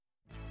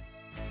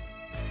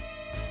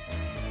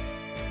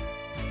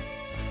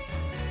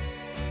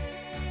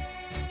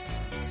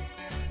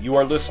You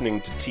are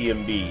listening to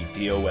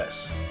TMB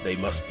DOS. They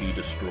must be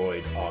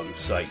destroyed on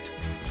sight.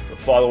 The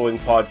following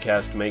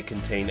podcast may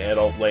contain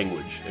adult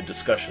language and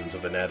discussions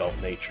of an adult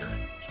nature.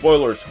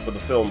 Spoilers for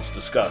the films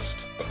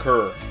discussed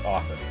occur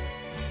often.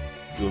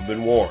 You have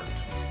been warned.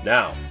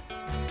 Now,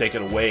 take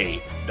it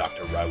away,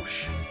 Dr.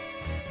 Rausch.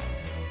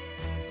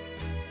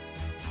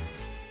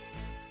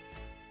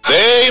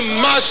 They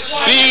must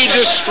be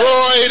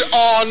destroyed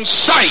on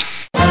sight.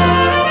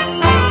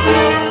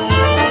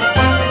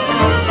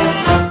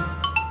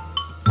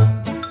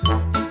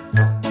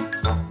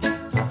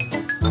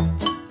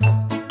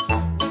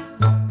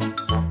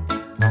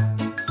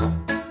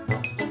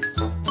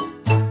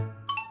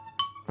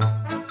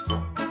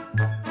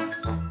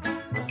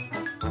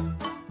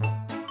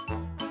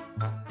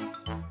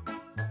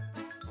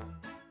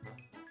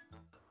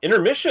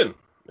 Intermission.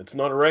 It's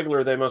not a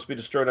regular They Must Be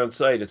Destroyed on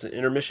Sight. It's an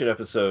intermission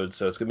episode,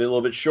 so it's going to be a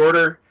little bit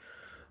shorter,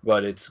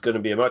 but it's going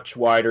to be much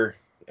wider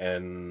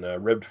and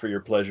ribbed for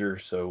your pleasure.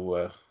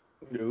 So,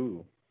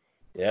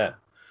 yeah.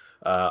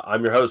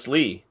 I'm your host,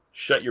 Lee.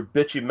 Shut your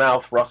bitchy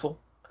mouth, Russell.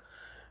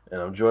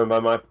 And I'm joined by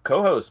my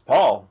co-host,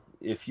 Paul.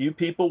 If you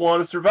people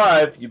want to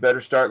survive, you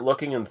better start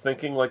looking and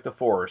thinking like the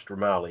forest.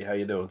 Ramali, how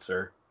you doing,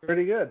 sir?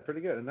 Pretty good.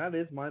 And that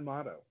is my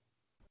motto.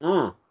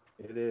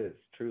 It is,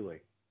 truly.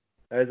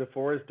 As a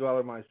forest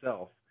dweller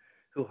myself,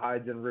 who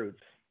hides in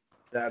roots,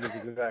 that is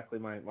exactly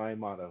my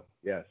motto.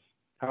 Yes.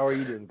 How are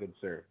you doing, good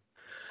sir?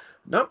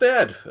 Not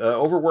bad.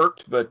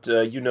 Overworked, but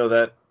you know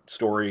that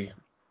story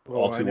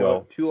all too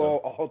well.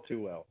 All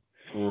too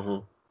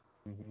well.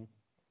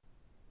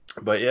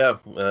 But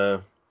yeah,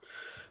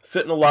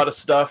 fitting a lot of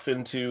stuff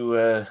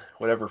into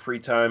whatever free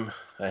time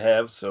I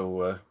have,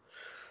 so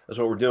that's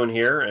what we're doing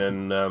here.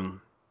 And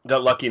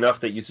got lucky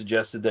enough that you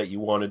suggested that you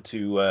wanted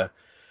to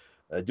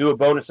do a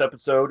bonus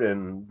episode,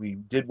 and we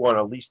did want to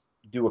at least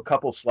do a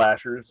couple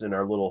slashers in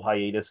our little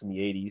hiatus in the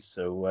 80s,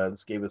 so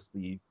this gave us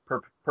the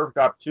perfect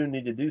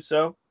opportunity to do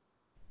so.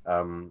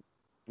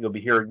 You'll be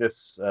hearing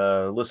this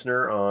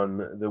listener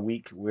on the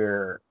week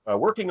we're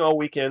working all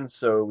weekend,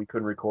 so we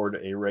couldn't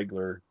record a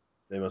regular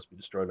They Must Be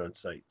Destroyed on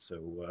Sight,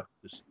 so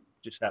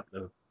just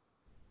happened to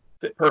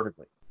fit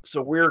perfectly. So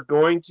we're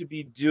going to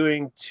be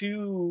doing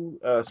two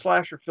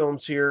slasher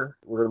films here.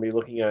 We're going to be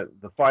looking at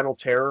The Final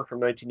Terror from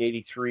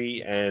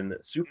 1983 and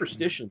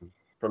Superstition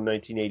from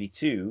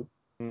 1982.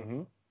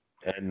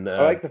 And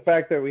I like the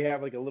fact that we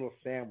have like a little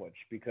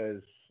sandwich,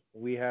 because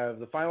we have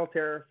The Final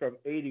Terror from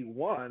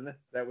 81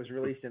 that was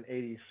released in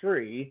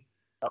 83,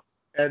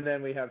 and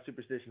then we have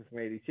Superstition from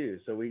 82.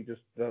 So we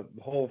just, the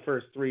whole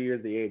first 3 years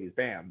of the 80s,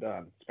 bam,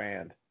 done,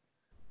 spanned.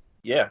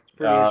 Yeah. It's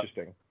pretty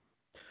interesting.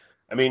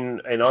 I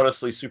mean, and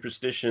honestly,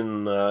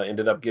 Superstition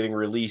ended up getting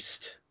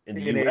released in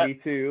the U.S.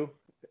 82,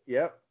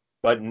 yep.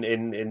 But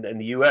in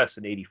the U.S.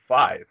 in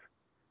 85.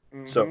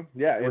 So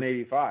yeah, in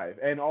 85.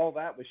 And all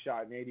that was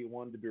shot in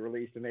 81 to be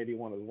released in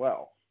 81 as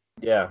well.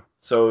 Yeah,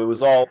 so it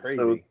was all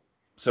crazy.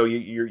 So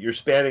you're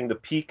spanning the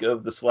peak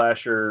of the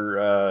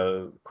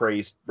slasher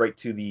craze right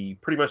to the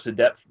pretty much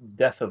the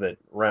death of it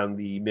around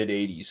the mid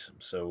 80s.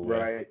 So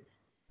right.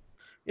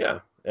 Yeah.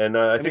 And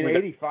I think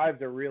 85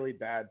 is a really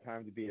bad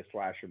time to be a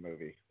slasher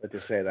movie. Let's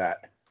just say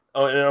that.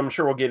 Oh, and I'm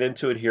sure we'll get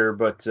into it here,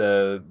 but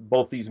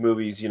both these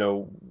movies, you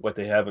know, what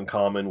they have in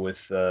common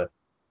with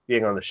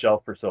being on the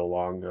shelf for so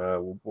long,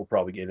 we'll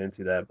probably get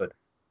into that. But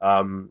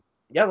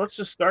yeah, let's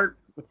just start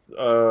with.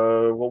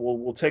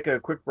 We'll take a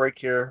quick break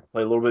here,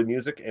 play a little bit of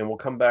music, and we'll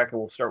come back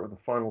and we'll start with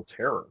The Final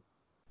Terror.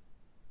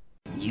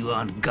 You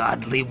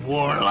ungodly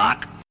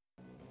warlock.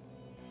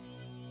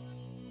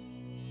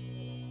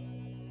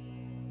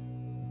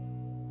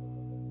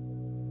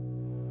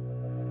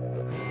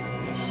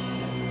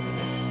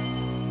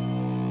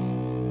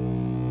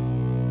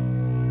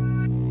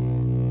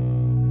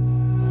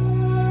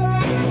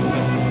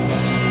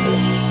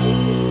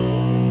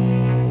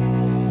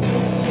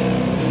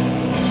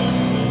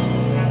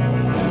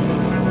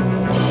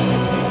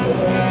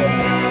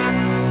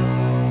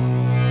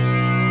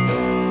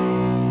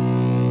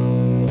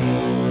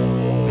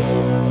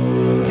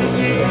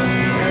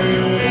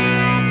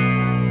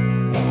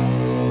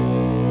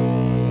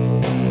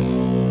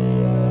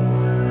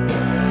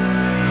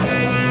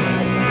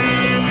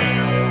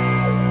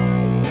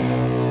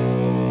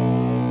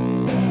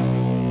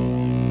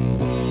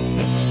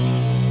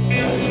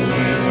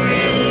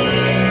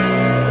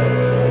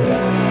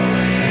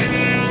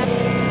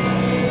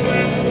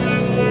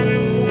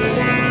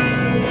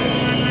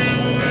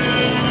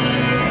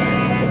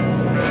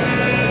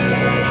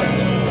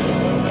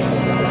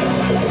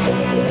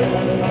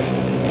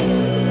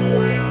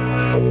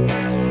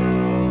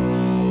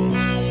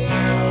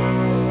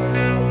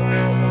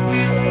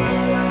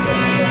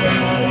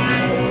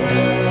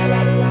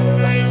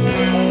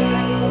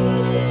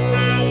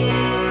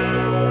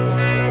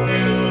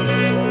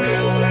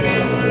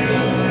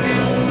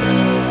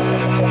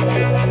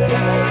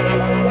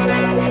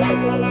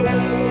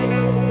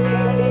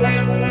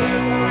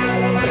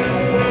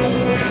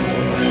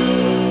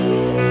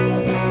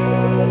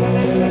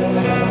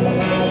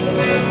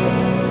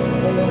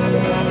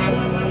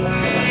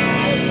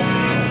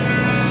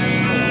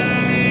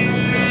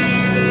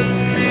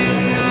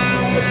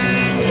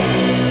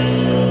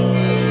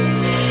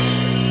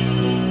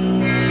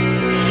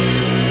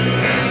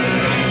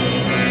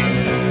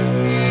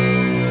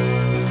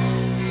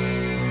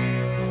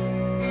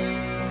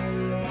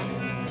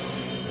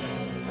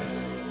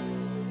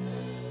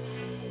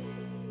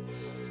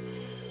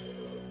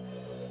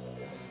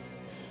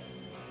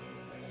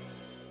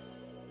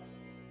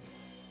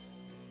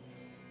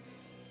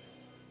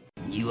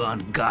 You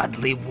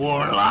ungodly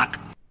warlock.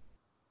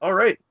 All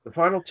right, The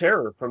Final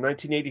Terror from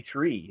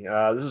 1983.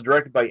 This is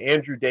directed by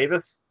Andrew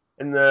Davis.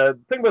 And the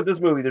thing about this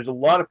movie, there's a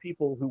lot of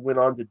people who went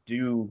on to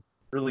do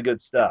really good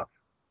stuff.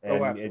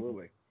 And,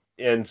 Absolutely.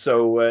 And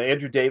so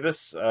Andrew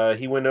Davis,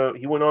 he went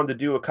on to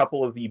do a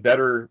couple of the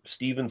better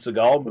Steven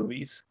Seagal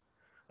movies.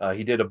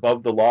 He did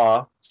Above the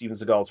Law, Steven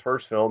Seagal's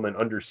first film, and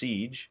Under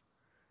Siege.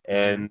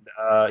 And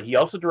he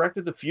also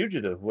directed The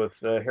Fugitive with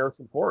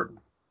Harrison Ford.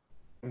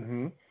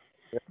 Mm-hmm.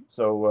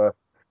 So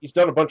he's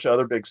done a bunch of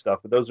other big stuff,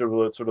 but those are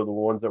sort of the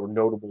ones that were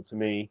notable to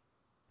me.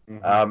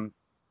 Mm-hmm.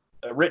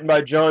 Written by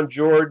John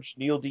George,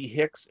 Neil D.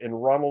 Hicks,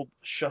 and Ronald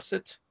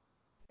Shusett.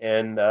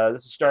 And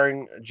this is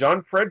starring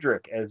John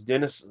Frederick as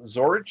Dennis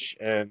Zorich.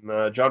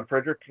 And John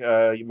Frederick,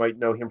 you might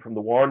know him from The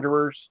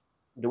Wanderers.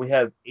 Then we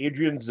have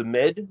Adrian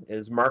Zemed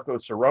as Marco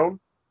Cerrone.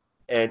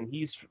 And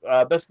he's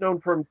best known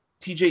from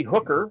T.J.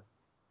 Hooker.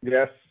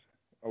 Yes,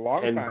 a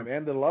long time.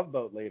 And The Love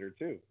Boat later,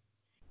 too.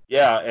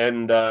 Yeah,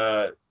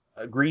 and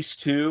Grease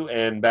 2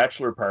 and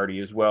Bachelor Party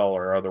as well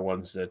are other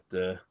ones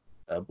that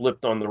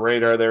blipped on the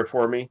radar there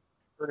for me.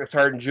 Ernest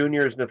Hardin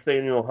Jr. as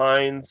Nathaniel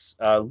Hines.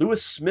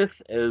 Lewis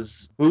Smith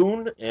as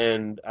Boone,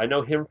 and I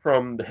know him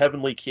from The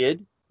Heavenly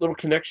Kid. Little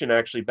connection,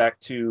 actually, back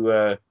to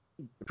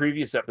the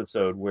previous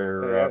episode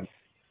where... Yes.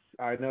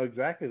 I know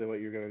exactly what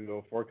you're going to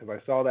go for because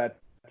I saw that,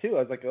 too.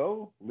 I was like,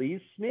 oh,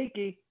 Lee's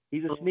sneaky.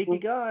 He's a sneaky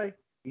guy.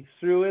 He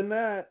threw in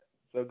that,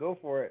 so go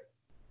for it.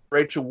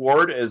 Rachel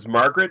Ward as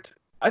Margaret.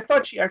 I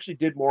thought she actually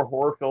did more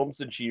horror films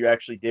than she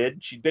actually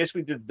did. She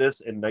basically did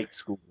this and Night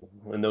School,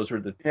 and those were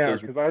the... Yeah,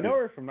 because I know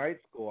her from Night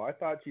School. I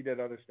thought she did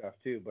other stuff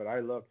too, but I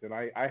looked, and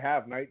I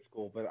have Night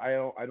School, but I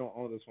don't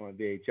own this one on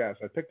VHS.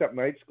 I picked up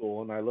Night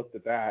School, and I looked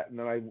at that, and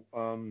then I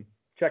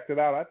checked it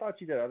out. I thought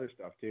she did other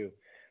stuff too.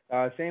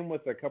 Same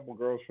with a couple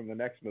girls from the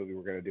next movie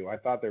we're going to do. I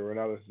thought they were in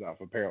other stuff.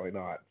 Apparently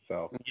not.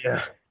 So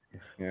yeah.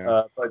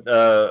 But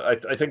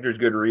I think there's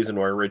good reason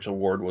why Rachel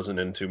Ward wasn't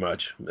in too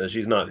much.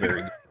 She's not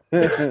very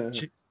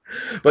good.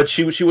 But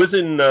she was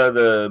in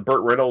the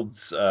Burt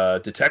Reynolds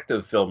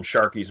detective film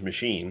Sharky's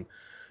Machine.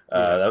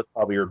 That was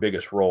probably her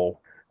biggest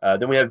role.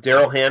 Then we have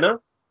Daryl Hannah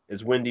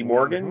as Wendy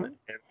Morgan,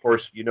 and of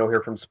course you know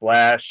her from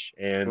Splash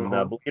and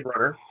Blade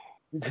Runner.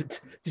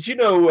 Did you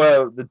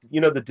know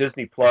the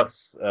Disney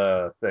Plus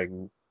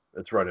thing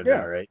that's running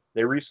now, right?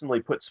 They recently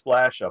put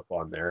Splash up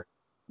on there.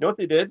 You know what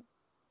they did?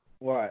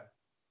 What?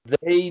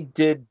 They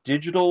did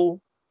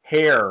digital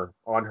hair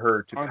on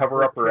her to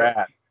cover up her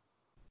ass.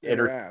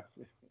 Ass.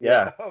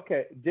 Yeah.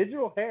 Okay.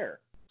 Digital hair.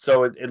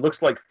 So it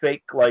looks like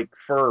fake, like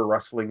fur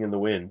rustling in the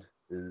wind,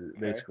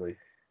 basically.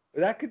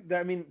 That could.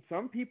 I mean,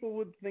 some people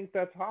would think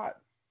that's hot.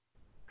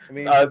 I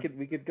mean,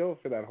 we could go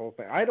for that whole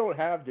thing. I don't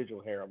have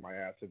digital hair on my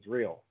ass. It's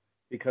real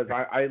because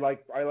I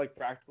like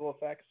practical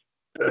effects.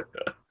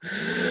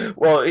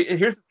 Well,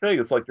 here's the thing.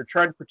 It's like they're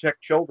trying to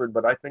protect children,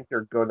 but I think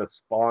they're going to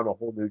spawn a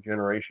whole new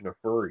generation of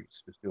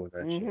furries just doing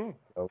that shit.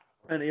 So.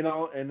 And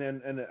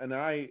and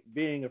I,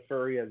 being a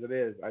furry as it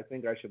is, I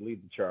think I should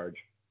lead the charge.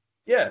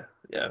 Yeah.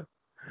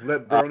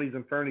 Let Bronies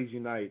and Fernies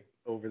unite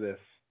over this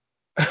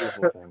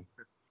beautiful thing.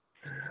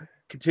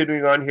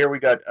 Continuing on here, we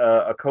got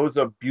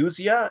Akosa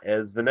Buzia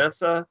as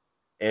Vanessa,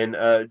 and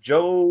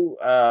Joe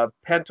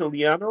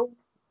Pantoliano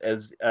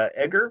as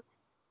Edgar.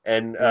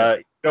 And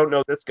you don't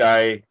know this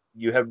guy,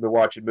 you haven't been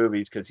watching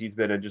movies because he's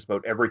been in just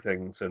about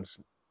everything since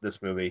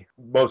this movie.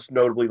 Most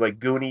notably, like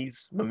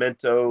Goonies,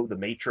 Memento, The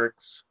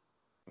Matrix,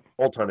 a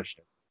whole ton of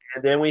shit.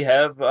 And then we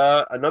have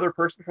another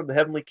person from The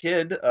Heavenly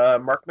Kid,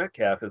 Mark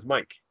Metcalf as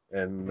Mike.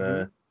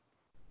 And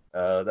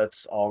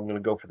that's all I'm going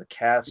to go for the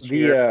cast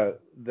here.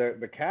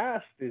 The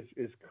cast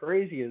is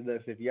crazy in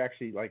this if you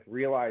actually like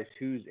realize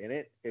who's in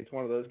it. It's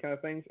one of those kind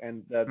of things.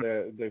 And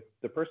the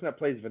person that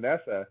plays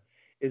Vanessa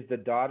is the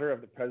daughter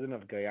of the president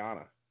of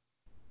Guyana.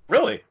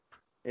 Really?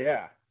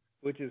 Yeah,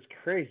 which is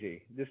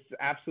crazy. This is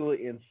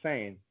absolutely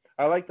insane.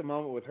 I like the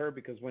moment with her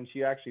because when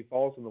she actually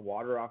falls in the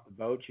water off the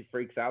boat, she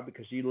freaks out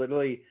because she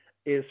literally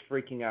is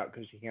freaking out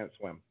because she can't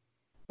swim.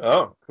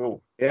 Oh,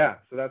 cool. Yeah,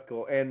 so that's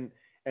cool. And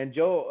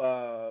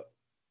Joe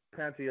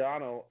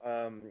Pantoliano,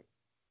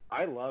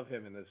 I love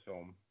him in this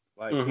film.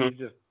 Like he's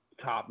just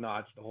top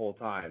notch the whole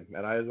time.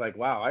 And I was like,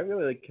 wow, I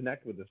really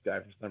connect with this guy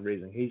for some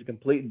reason. He's a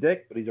complete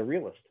dick, but he's a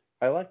realist.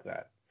 I like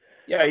that.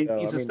 Yeah,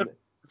 he's a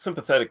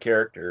sympathetic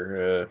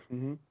character.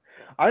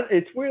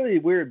 It's really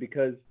weird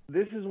because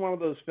this is one of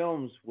those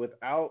films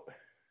without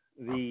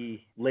the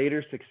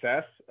later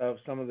success of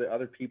some of the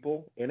other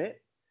people in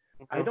it.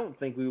 I don't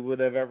think we would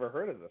have ever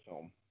heard of the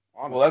film,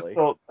 honestly.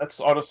 Well,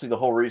 that's honestly the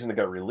whole reason it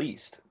got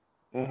released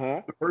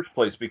in the first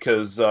place,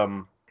 because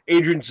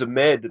Adrian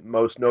Zemed,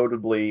 most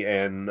notably,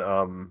 and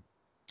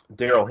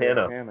Daryl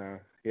Hannah,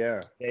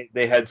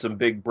 they had some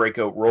big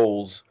breakout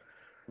roles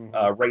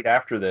right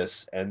after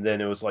this, and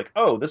then it was like,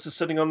 oh, this is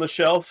sitting on the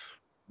shelf,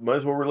 might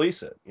as well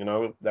release it,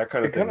 that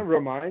kind of thing. It kind of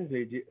reminds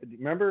me, do you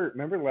remember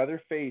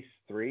Leatherface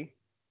 3?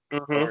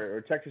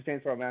 Or Texas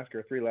Chainsaw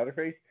Massacre 3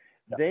 Leatherface?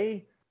 Yeah.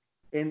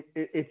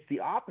 It's the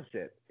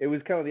opposite. It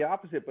was kind of the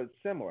opposite, but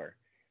similar.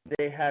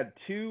 They had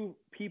two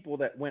people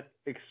that went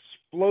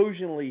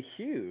explosionally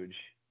huge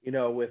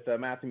with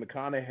Matthew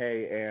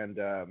McConaughey and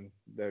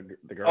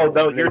the girl. Oh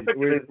no,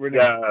 Renee,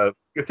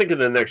 you're thinking of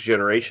The Next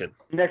Generation.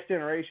 Next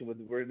Generation with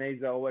Renee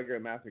Zellweger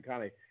and Matthew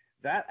McConaughey.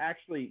 That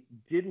actually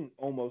didn't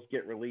almost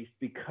get released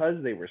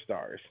because they were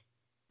stars.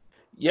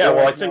 Yeah, so,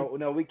 well, I think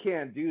no, we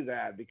can't do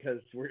that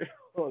because we're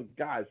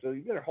guys. So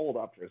you better hold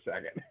up for a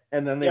second,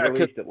 and then they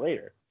released it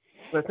later.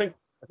 I think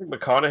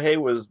McConaughey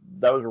was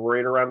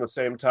right around the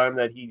same time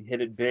that he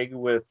hit it big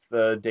with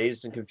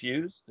Dazed and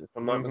Confused, if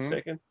I'm not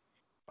mistaken.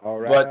 All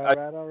right, but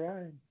all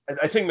right.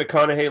 I think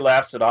McConaughey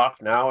laughs it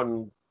off now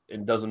and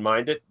doesn't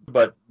mind it,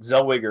 but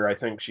Zellweger, I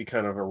think she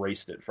kind of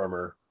erased it from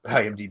her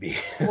IMDb.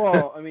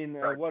 Well, I mean,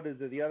 what is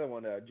it? The other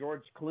one,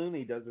 George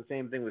Clooney does the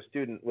same thing with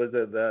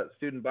the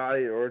Student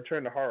Body or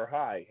Return to Horror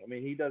High. I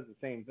mean, he does the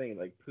same thing,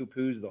 like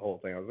poo-poos the whole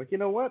thing. I was like, you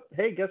know what?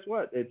 Hey, guess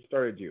what? It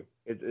started you.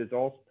 It's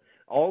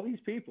all these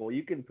people.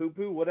 You can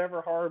poo-poo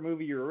whatever horror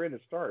movie you were in to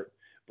start,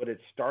 but it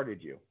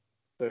started you.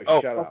 So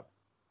shut up.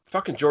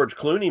 Fucking George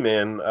Clooney,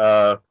 man.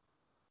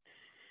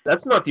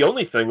 That's not the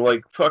only thing.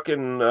 Like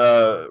fucking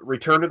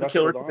Return of the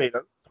Killer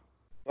Tomatoes.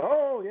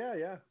 Oh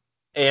yeah.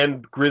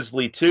 And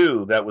Grizzly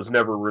 2, that was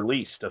never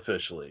released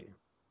officially.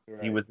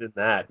 Right. He was in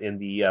that, in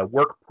the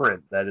work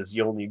print. That is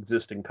the only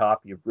existing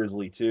copy of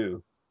Grizzly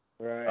 2.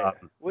 Right.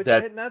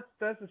 And that's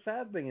the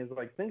sad thing is,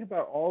 like, think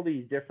about all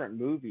these different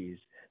movies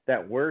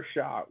that were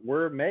shot,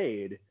 were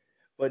made,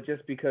 but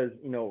just because,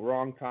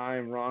 wrong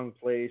time, wrong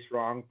place,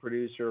 wrong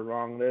producer,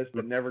 wrong this,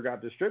 but never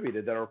got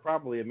distributed, that are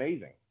probably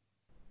amazing.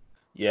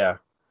 Yeah.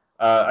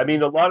 I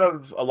mean, a lot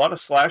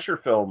of slasher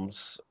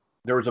films,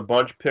 there was a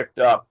bunch picked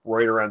up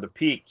right around the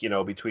peak,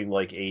 between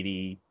like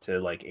 80 to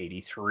like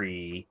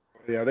 83.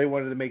 Yeah, they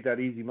wanted to make that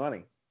easy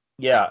money.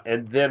 Yeah,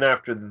 and then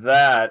after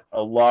that,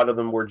 a lot of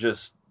them were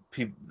just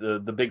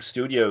the big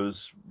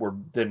studios were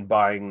then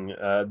buying.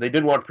 They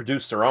didn't want to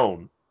produce their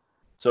own,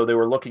 so they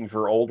were looking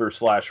for older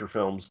slasher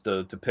films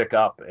to pick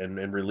up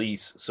and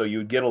release. So you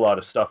would get a lot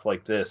of stuff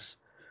like this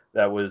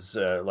that was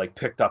like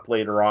picked up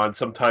later on.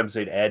 Sometimes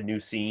they'd add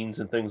new scenes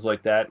and things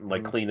like that and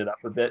like clean it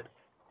up a bit,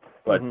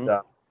 but.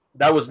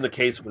 That wasn't the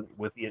case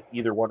with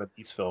either one of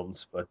these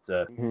films, but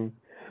well,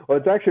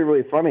 it's actually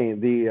really funny.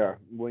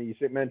 When you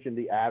mentioned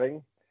the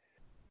adding,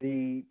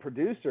 the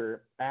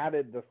producer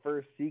added the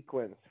first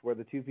sequence where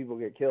the two people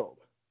get killed.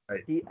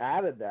 Right. He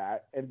added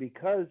that, and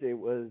because it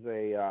was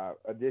a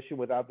addition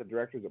without the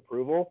director's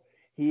approval,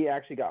 he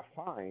actually got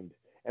fined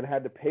and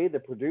had to pay the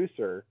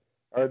producer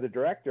or the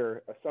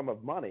director a sum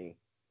of money.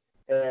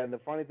 And the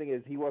funny thing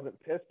is, he wasn't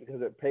pissed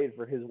because it paid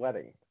for his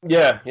wedding.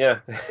 Yeah.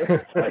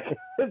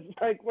 It's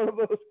like one of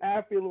those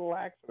happy little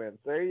accidents.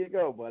 There you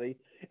go, buddy.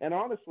 And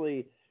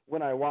honestly,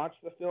 when I watch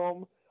the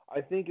film,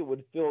 I think it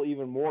would feel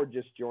even more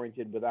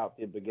disjointed without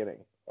the beginning.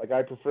 Like,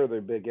 I prefer the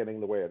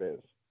beginning the way it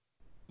is.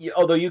 Yeah,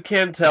 although you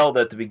can tell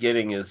that the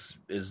beginning is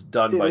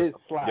done by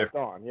something slapped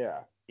different. on,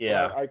 yeah.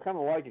 Yeah. I kind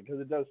of like it because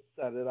it does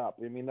set it up.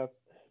 I mean, that's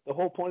the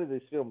whole point of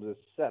these films is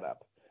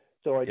setup.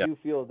 So I do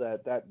feel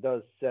that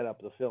does set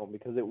up the film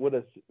because it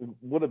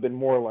would have been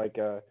more like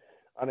a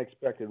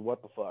unexpected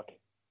what the fuck,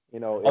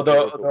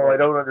 Although I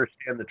don't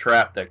understand the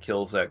trap that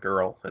kills that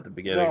girl at the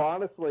beginning. No,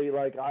 honestly,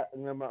 like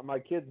my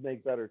kids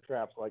make better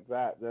traps like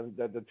that than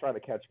to try to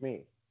catch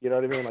me. You know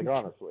what I mean? Like,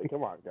 honestly,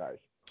 come on, guys.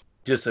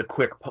 Just a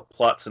quick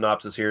plot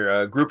synopsis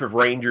here. A group of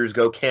rangers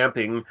go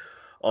camping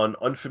on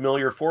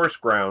unfamiliar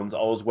forest grounds.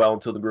 All is well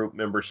until the group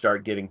members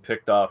start getting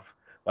picked off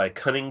by a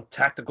cunning,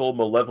 tactical,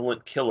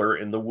 malevolent killer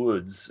in the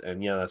woods.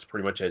 And yeah, that's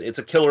pretty much it. It's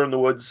a killer in the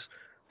woods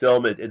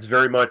film. It's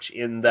very much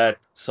in that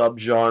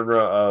subgenre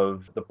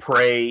of The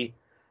Prey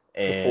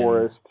and The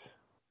Forest. The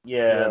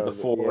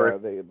Forest.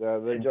 Yeah,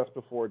 the Just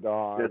Before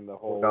Dawn. The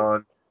whole.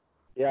 Dawn.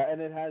 Yeah,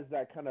 and it has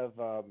that kind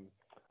of.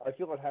 I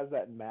feel it has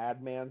that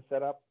Madman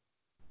setup.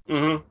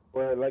 Mm-hmm.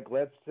 Where, like,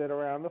 let's sit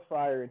around the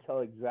fire and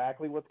tell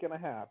exactly what's going to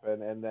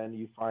happen, and then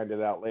you find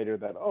it out later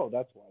that, oh,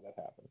 that's why that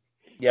happened.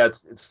 Yeah,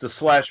 it's the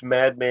 /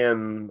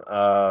 Madman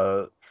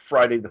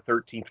Friday the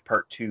 13th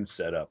Part 2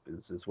 setup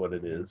is what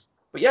it is.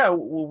 But yeah,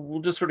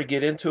 we'll just sort of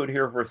get into it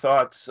here for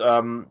thoughts.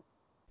 So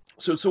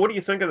what do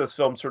you think of this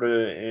film sort of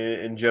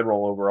in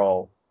general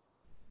overall?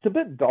 It's a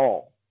bit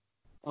dull.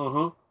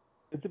 Mm-hmm.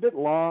 It's a bit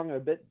long, a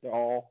bit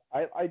dull.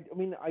 I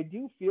mean, I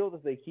do feel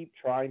that they keep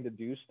trying to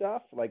do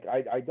stuff. Like,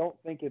 I don't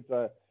think it's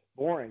a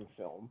boring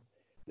film.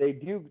 They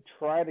do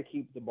try to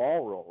keep the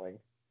ball rolling.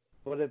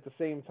 But at the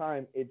same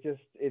time, it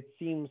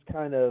seems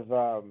kind of,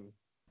 I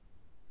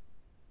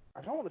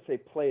don't want to say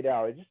played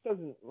out. It just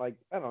doesn't, like,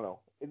 I don't know.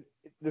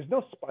 There's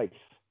no spice.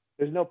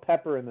 There's no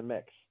pepper in the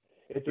mix.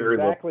 It's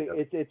exactly,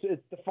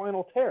 it's the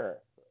final terror.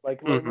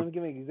 Like, let me give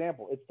you an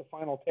example. It's the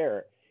final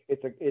terror.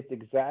 It's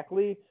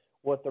exactly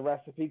what the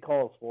recipe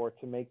calls for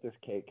to make this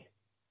cake.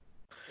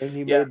 And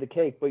you made the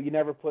cake, but you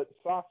never put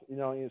sauce,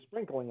 you're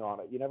sprinkling on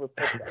it. You never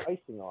put the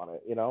icing on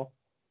it,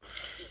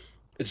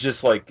 It's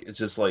just like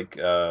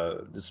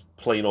this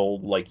plain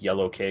old like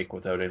yellow cake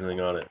without anything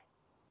on it.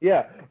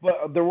 Yeah,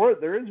 but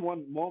there is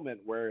one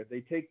moment where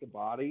they take the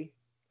body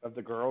of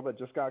the girl that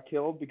just got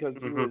killed because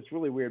it's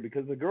really weird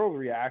because the girl's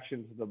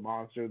reaction to the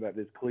monster that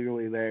is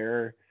clearly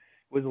there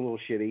was a little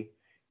shitty.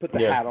 put the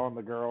hat on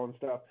the girl and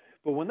stuff.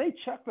 But when they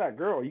chuck that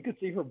girl, you could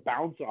see her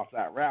bounce off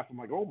that raft. I'm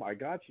like, oh my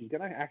God, she's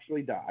gonna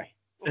actually die.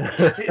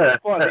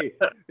 It's funny.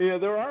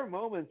 There are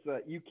moments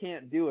that you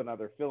can't do in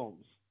other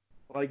films.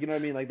 Like, you know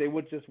what I mean? Like they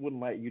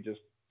wouldn't let you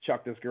just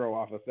chuck this girl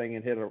off a thing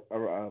and hit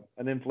an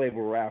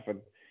inflatable raft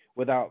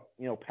without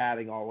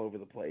padding all over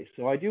the place.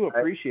 So I do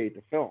appreciate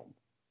the film.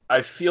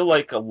 I feel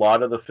like a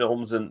lot of the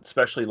films, and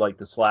especially like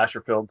the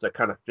slasher films that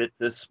kind of fit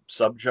this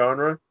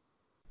subgenre,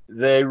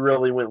 they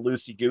really went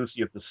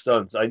loosey-goosey with the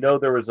stunts. I know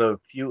there was a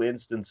few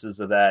instances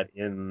of that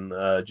in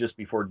Just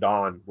Before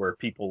Dawn where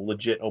people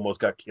legit almost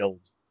got killed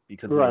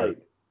because right.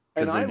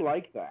 And I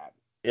like that.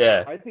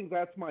 Yeah. I think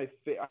that's my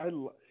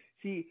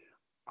see,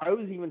 I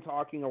was even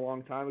talking a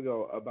long time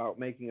ago about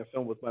making a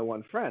film with my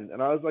one friend,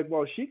 and I was like,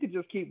 well, she could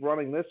just keep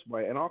running this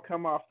way, and I'll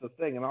come off the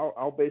thing, and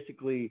I'll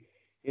basically,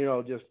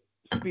 just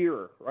spear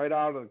her right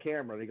out of the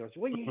camera. And he goes,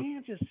 well, you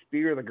can't just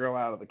spear the girl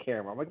out of the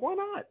camera. I'm like, why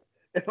not?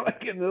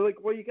 And they're like,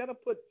 well, you got to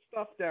put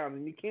stuff down,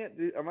 and you can't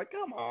do. I'm like,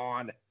 come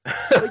on,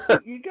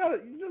 you got to.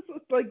 You just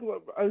like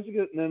I was,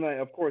 and then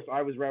of course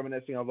I was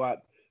reminiscing about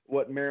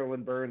what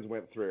Marilyn Burns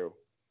went through.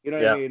 You know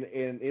what I mean?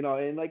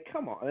 And like,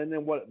 come on. And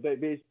then what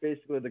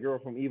basically the girl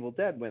from Evil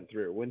Dead went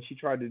through when she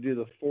tried to do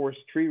the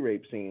forced tree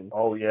rape scene.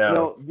 Oh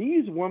yeah.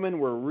 These women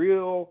were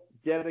real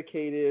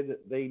dedicated.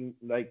 They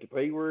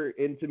were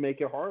into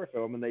making a horror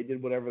film, and they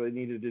did whatever they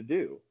needed to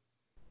do.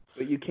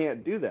 But you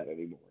can't do that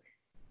anymore.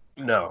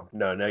 No.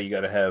 Now you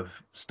got to have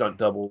stunt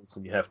doubles,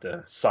 and you have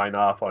to sign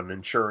off on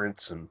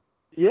insurance and.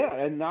 Yeah,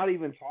 and not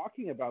even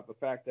talking about the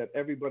fact that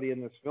everybody in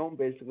this film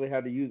basically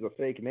had to use a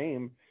fake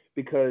name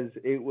because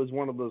it was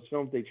one of those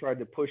films they tried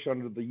to push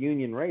under the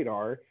union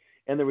radar,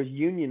 and there was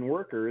union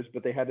workers,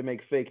 but they had to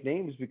make fake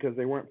names because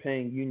they weren't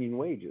paying union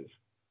wages.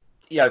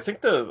 Yeah, I think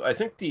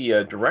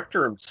the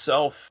director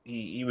himself,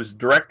 he was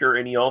director,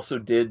 and he also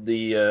did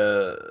the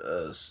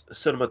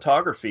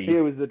cinematography. He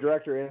was the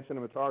director and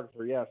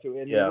cinematographer, yeah. So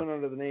he went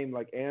under the name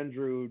like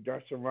Andrew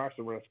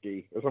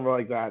Darsamarski or something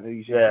like that, and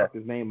he just fucked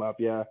his name up,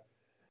 yeah.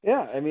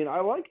 Yeah, I mean,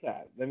 I like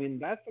that. I mean,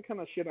 that's the kind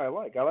of shit I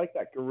like. I like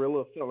that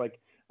guerrilla feel. Like,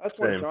 that's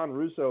why John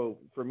Russo,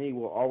 for me,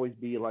 will always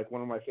be, like,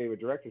 one of my favorite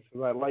directors,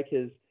 because I like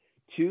his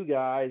two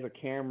guys, a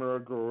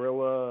camera,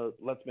 guerrilla,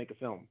 let's make a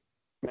film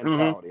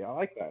mentality. Mm-hmm. I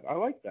like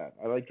that.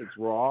 I like it's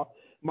raw.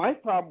 My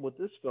problem with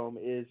this film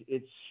is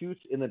it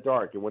shoots in the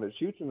dark, and when it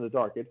shoots in the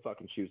dark, it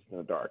fucking shoots in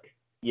the dark.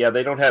 Yeah,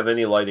 they don't have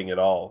any lighting at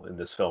all in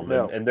this film.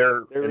 No, and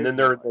there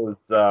are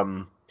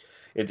those,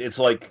 it's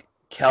like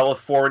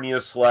California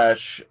 /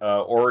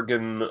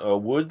 Oregon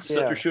woods that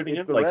they're shooting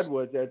in, the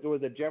redwoods. It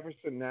was a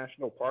Jefferson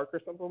National Park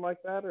or something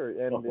like that,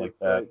 something like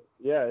that.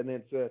 And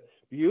it's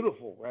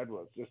beautiful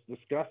redwoods, just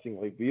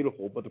disgustingly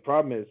beautiful. But the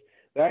problem is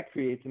that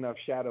creates enough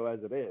shadow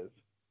as it is.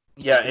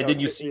 Yeah, and then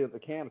you see the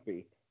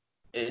canopy,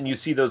 and you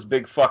see those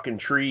big fucking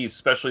trees,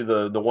 especially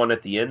the one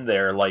at the end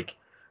there, like.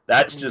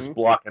 That's just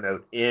blocking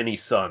out any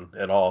sun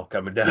at all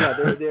coming down.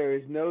 Yeah, there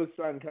is no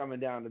sun coming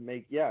down to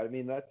make. Yeah, I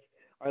mean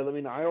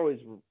I always,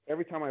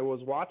 every time I was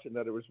watching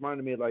that, it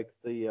reminded me of like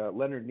the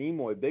Leonard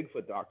Nimoy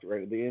Bigfoot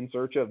documentary, the In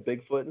Search of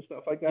Bigfoot and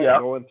stuff like that. Yeah.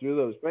 Going through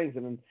those things,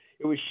 and then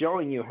it was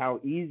showing you how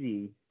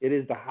easy it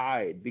is to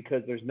hide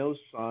because there's no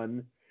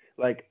sun,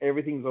 like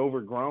everything's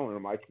overgrown. And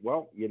I'm like,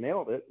 well, you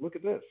nailed it. Look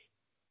at this.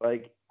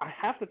 Like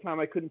half the time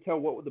I couldn't tell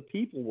what the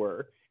people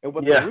were and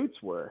what the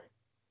roots were.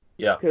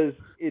 Yeah, because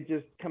it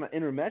just kind of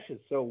intermeshes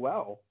so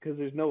well because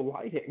there's no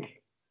lighting.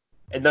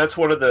 And that's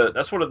one of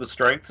the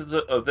strengths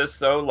of this,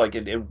 though. Like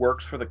it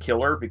works for the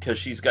killer because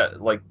she's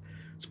got, like,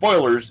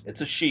 spoilers.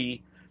 It's a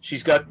she.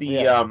 She's got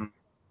the I'll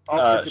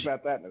think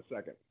about that in a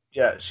second.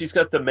 Yeah, she's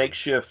got the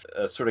makeshift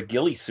sort of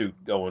ghillie suit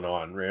going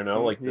on,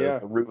 like the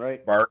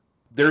root bark.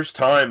 There's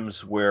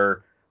times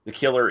where the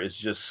killer is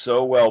just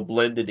so well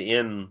blended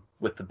in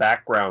with the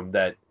background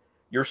that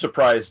you're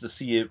surprised to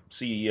see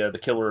the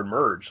killer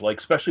emerge, like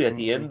especially at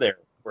the end there,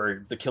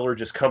 where the killer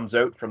just comes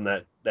out from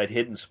that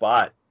hidden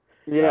spot.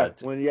 Yeah,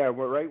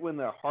 right when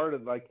the heart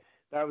of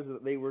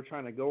they were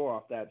trying to go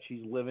off that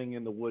she's living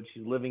in the woods,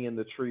 she's living in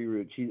the tree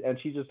root,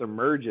 she just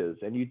emerges,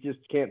 and you just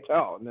can't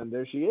tell, and then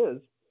there she is,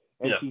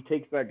 and she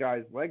takes that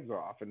guy's legs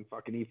off, and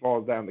fucking he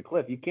falls down the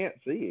cliff. You can't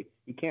see,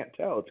 you can't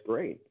tell. It's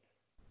great.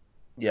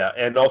 Yeah,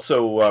 and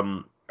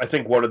also I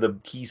think one of the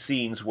key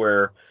scenes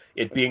where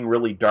it being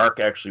really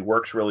dark actually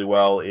works really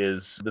well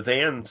is the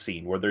van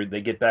scene where they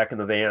get back in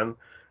the van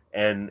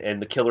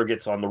and the killer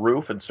gets on the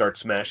roof and starts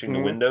smashing the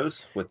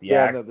windows with the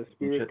axe. Yeah, the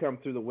spirits come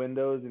through the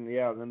windows and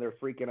then they're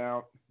freaking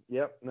out.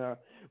 Yep. No.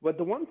 But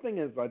the one thing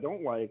is I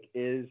don't like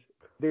is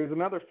there's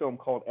another film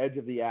called Edge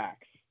of the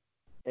Axe,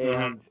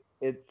 and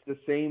it's the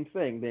same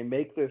thing. They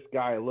make this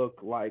guy look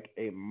like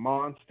a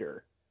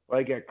monster,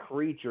 like a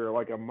creature,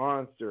 like a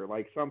monster,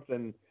 like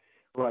something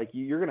like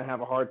you're going to have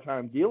a hard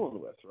time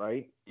dealing with,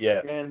 right? Yeah.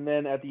 And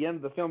then at the end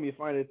of the film, you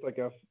find it's like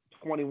a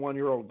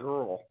 21-year-old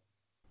girl.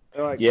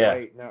 They're like, yeah.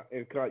 Right, now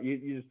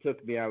you just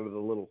took me out of the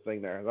little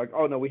thing there. Like,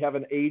 oh no, we have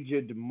an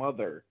aged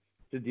mother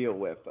to deal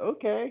with.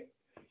 Okay,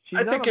 she's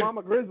not a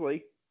mama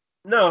grizzly.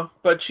 No,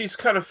 but she's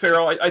kind of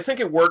feral. I think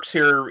it works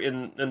here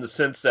in the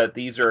sense that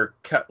these are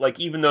like,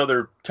 even though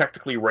they're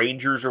technically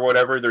rangers or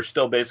whatever, they're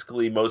still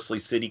basically mostly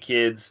city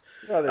kids.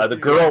 No, The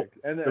girl,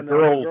 and the the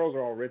girl, girls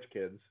are all rich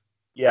kids.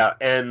 yeah,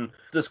 and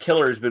this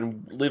killer has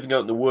been living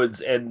out in the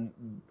woods, and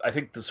I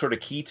think the sort of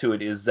key to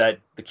it is that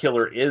the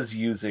killer is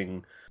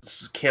using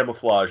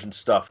camouflage and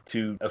stuff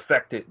to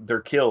affect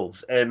their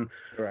kills, and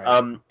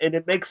Right. And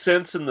it makes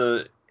sense in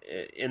the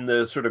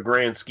sort of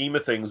grand scheme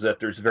of things that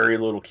there's very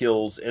little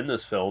kills in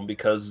this film,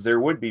 because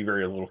there would be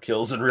very little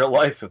kills in real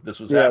life if this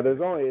was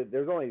happening.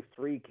 There's only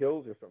 3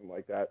 kills or something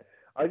like that.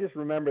 I just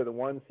remember the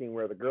one scene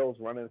where the girl's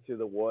running through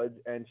the woods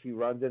and she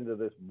runs into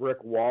this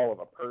brick wall of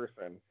a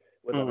person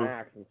with an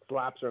axe and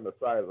slaps her on the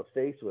side of the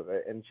face with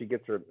it, and she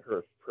gets her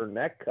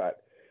neck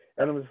cut.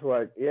 And I'm just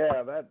like,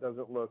 yeah, that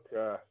doesn't look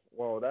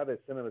well. That is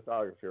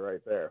cinematography right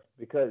there,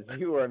 because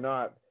you are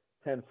not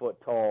 10 foot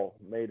tall,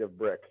 made of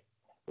brick,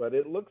 but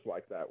it looks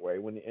like that way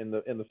when in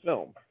the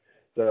film.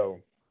 So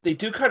They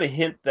do kind of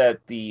hint that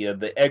the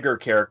Edgar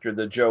character,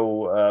 the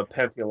Joe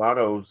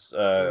Pantoliano's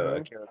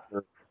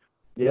character,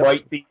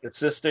 might be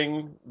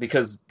assisting,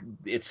 because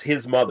it's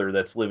his mother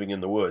that's living in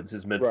the woods,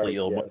 his mentally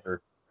ill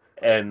mother,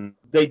 and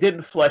they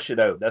didn't flesh it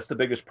out. That's the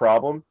biggest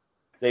problem.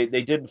 They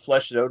didn't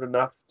flesh it out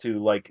enough to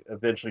like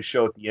eventually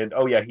show at the end.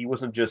 Oh yeah, he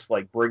wasn't just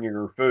like bringing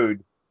her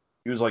food.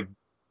 He was like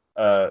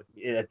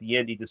at the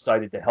end he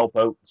decided to help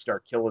out and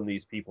start killing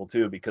these people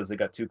too, because they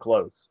got too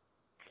close.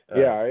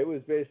 It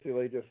was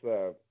basically just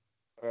a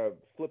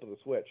flip of the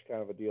switch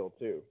kind of a deal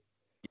too.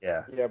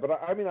 Yeah. Yeah, but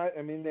I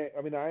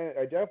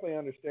definitely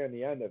understand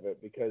the end of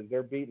it, because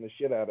they're beating the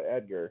shit out of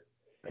Edgar,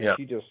 and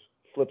she just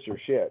flips her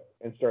shit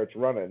and starts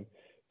running.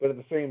 But at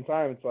the same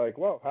time, it's like,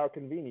 well, how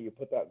convenient you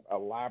put that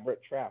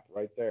elaborate trap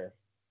right there.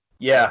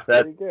 Yeah,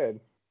 that's pretty good.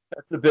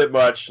 That's a bit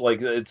much.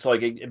 Like, it's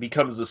like it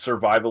becomes a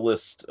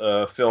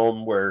survivalist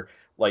film where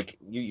like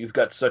you've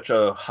got such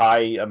a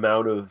high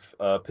amount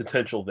of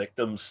potential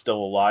victims still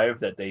alive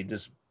that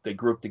they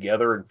group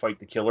together and fight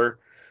the killer.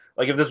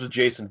 Like, if this was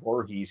Jason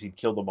Voorhees, he'd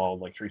kill them all in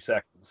like 3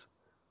 seconds.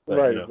 But,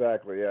 right,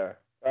 exactly, yeah.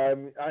 I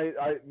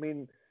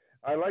mean,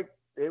 I like,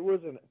 it was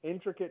an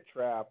intricate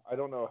trap. I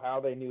don't know how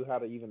they knew how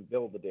to even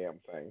build the damn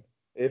thing.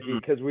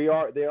 Because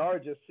they are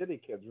just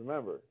city kids,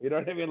 remember? You know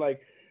what I mean?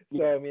 Like,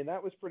 so I mean,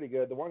 that was pretty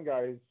good. The one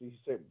guy, he's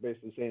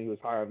basically saying he was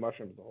high on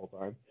mushrooms the whole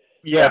time.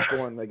 Yeah. That's the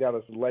one they got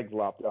his legs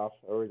lopped off,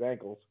 or his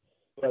ankles.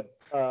 But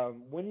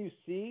when you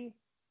see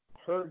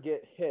her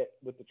get hit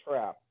with the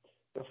trap,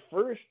 the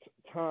first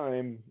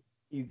time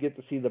you get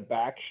to see the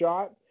back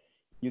shot,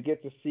 you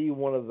get to see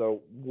one of the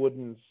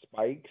wooden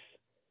spikes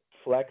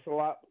flex a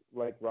lot,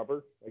 like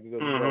rubber, like it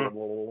goes,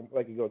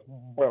 like it goes.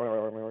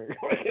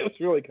 It was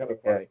really kind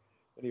of funny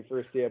when you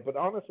first see it. But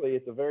honestly,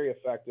 it's a very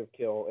effective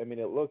kill. I mean,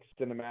 it looks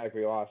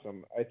cinematically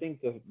awesome. I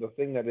think the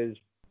thing that is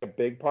a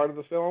big part of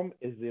the film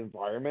is the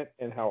environment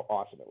and how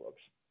awesome it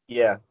looks.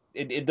 Yeah,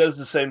 it does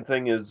the same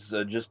thing as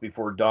Just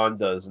Before Dawn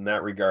does in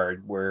that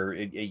regard, where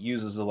it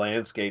uses the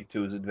landscape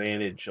to its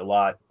advantage a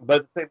lot.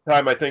 But at the same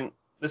time, I think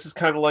this is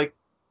kind of like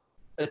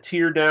a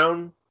tier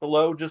down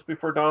below Just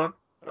Before Dawn.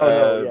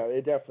 Oh, yeah,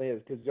 it definitely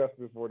is, because Just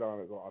Before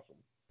Dawn is awesome.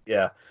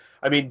 Yeah.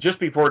 I mean, Just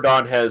Before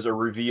Dawn has a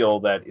reveal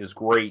that is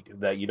great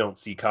that you don't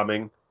see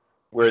coming,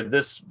 where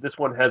this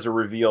one has a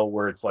reveal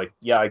where it's like,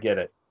 yeah, I get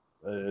it.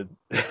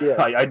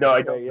 I know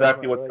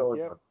exactly what's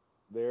going on.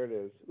 There it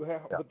is. Well,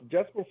 but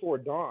Just Before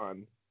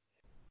Dawn,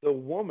 the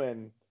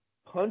woman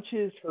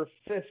punches her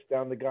fist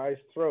down the guy's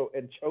throat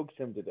and chokes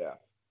him to death.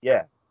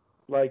 Yeah.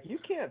 Like, you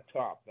can't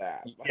top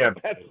that. Yeah.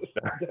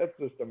 That's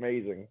just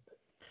amazing.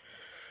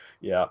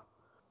 Yeah.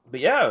 But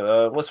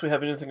yeah, unless we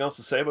have anything else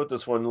to say about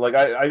this one, like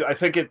I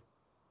think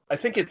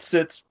it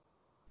sits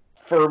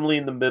firmly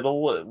in the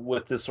middle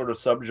with this sort of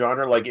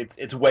subgenre. Like,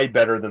 it's way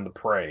better than The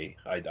Prey,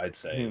 I'd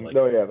say. Like,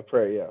 The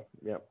Prey,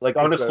 yeah. Like,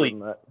 honestly,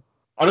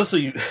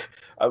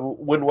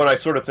 when I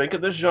sort of think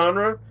of this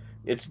genre,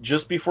 it's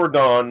Just Before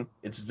Dawn,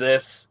 it's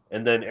this,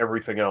 and then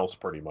everything else,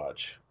 pretty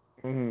much.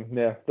 Mm-hmm,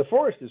 yeah, The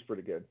Forest is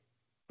pretty good.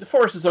 The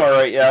Forest is all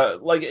right, yeah.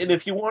 Like, and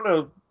if you want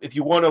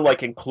to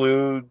like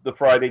include the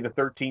Friday the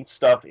 13th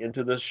stuff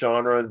into this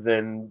genre,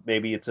 then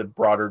maybe it's a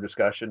broader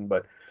discussion.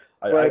 But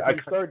if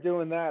you start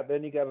doing that,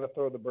 then you got to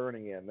throw The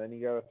Burning in, then you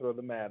got to throw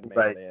The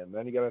Madman in,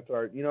 then you got to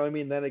start, you know what I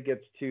mean? Then it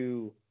gets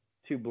too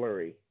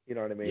blurry. You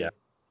know what I mean? Yeah.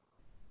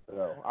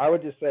 So I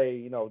would just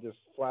say, just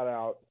flat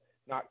out,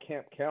 not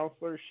camp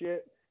counselor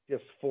shit,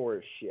 just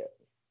forest shit.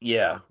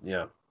 Yeah.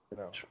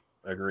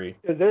 I agree.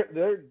 Because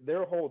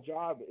their whole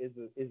job is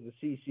the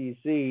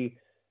CCC.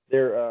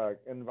 They're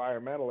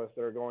environmentalists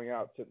that are going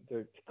out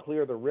to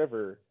clear the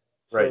river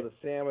so the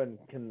salmon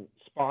can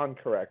spawn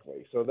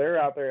correctly. So they're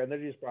out there, and they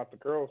just brought the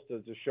girls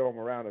to show them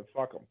around and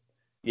fuck them.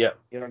 Yeah.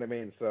 You know what I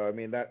mean? So I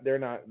mean that they're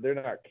not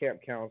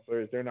camp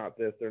counselors. They're not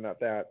this. They're not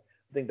that.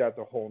 I think that's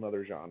a whole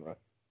nother genre.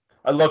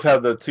 I love how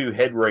the 2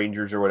 head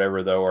rangers or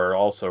whatever, though, are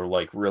also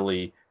like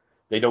really,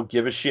 they don't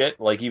give a shit.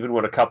 Like, even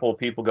when a couple of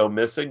people go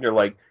missing, they're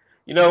like,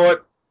 you know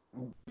what?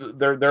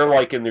 They're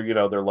like in their,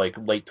 they're like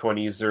late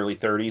 20s, early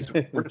 30s.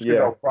 We're just gonna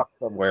go fuck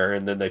somewhere,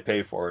 and then they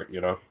pay for it,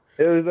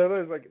 It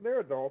was like they're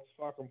adults.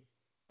 Fuck them.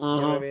 You know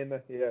what I Mm-hmm.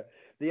 mean? Yeah.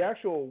 The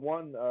actual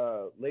one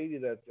lady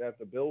that's at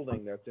the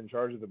building, that's in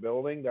charge of the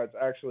building, that's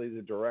actually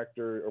the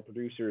director or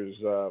producer's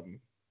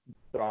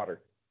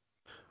daughter.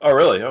 Oh,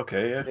 really?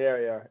 Okay, yeah. Yeah,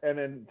 yeah. And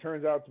then it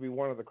turns out to be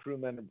one of the crew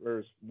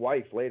members'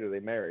 wife later.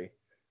 They marry.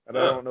 And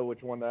I Huh. don't know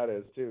which one that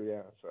is, too.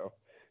 Yeah, so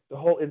the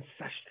whole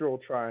ancestral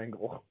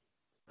triangle.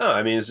 Oh,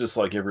 I mean, it's just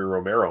like every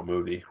Romero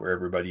movie where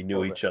everybody knew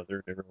Okay. each other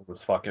and everyone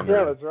was fucking.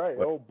 Yeah, Or, that's right.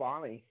 Oh,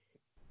 Bonnie.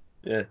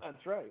 yeah.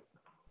 That's right.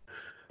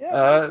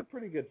 Yeah, it's a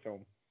pretty good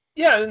film.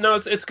 Yeah, no,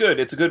 it's good.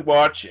 It's a good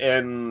watch,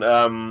 and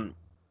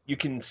you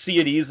can see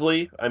it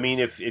easily. I mean,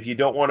 if you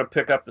don't want to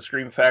pick up the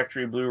Scream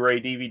Factory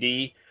Blu-ray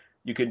DVD,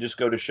 you can just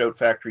go to Shout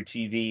Factory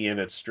TV, and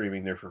it's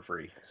streaming there for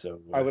free. So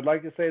I would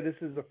like to say this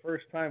is the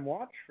first time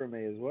watch for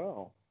me as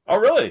well. Oh,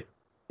 really?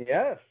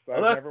 Yes,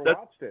 I've Well, never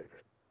watched it.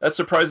 That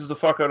surprises the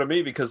fuck out of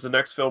me because the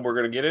next film we're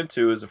going to get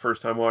into is a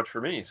first-time watch for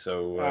me.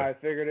 So I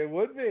figured it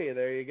would be.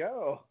 There you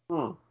go.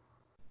 hmm.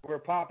 We're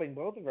popping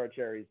both of our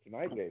cherries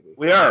tonight, baby.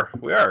 we are,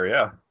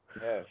 yeah.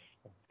 Yes,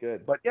 that's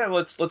good. But yeah,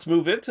 let's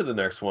move into the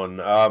next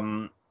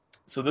one.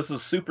 So this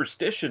is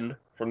Superstition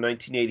from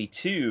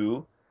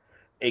 1982,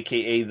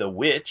 aka The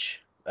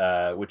Witch,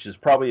 which is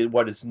probably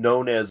what is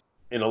known as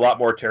in a lot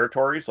more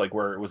territories, like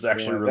where it was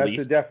actually released.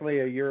 That's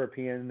definitely a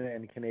European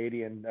and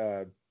Canadian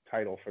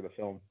title for the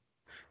film.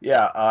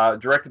 Yeah,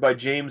 directed by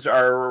James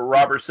R.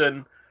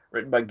 Robertson,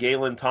 written by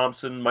Galen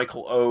Thompson,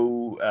 Michael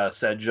O.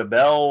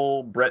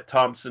 Sajabel, Brett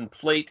Thompson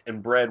Plate,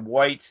 and Brad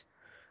White.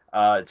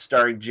 It's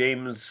starring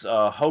James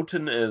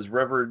Houghton as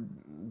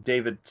Reverend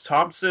David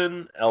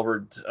Thompson,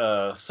 Albert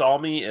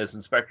Salmi as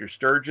Inspector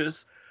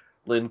Sturgis,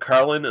 Lynn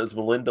Carlin as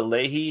Melinda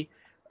Leahy,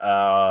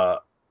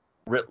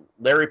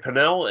 Larry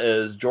Pennell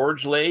as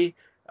George Leigh,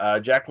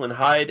 Jacqueline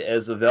Hyde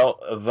as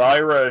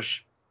Elvira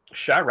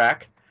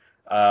Chirac,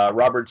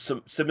 Robert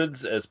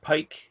Simmons as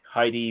Pike,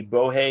 Heidi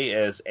Bohe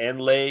as Anne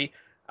Leigh,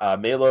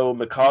 Melo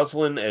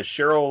McCausland as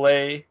Cheryl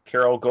Leigh,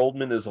 Carol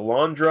Goldman as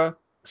Alondra,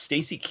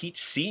 Stacy Keach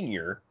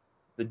Sr.,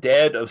 the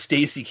dad of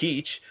Stacy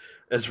Keach,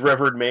 as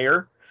Reverend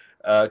Mayer,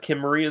 Kim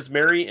Marie as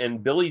Mary,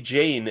 and Billy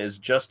Jane as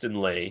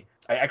Justin Leigh.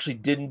 I actually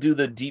didn't do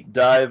the deep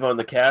dive on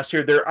the cast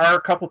here. There are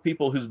a couple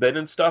people who's been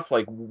in stuff,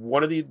 like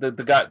one of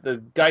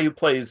the guy who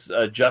plays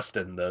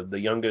Justin, the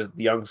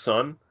young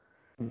son.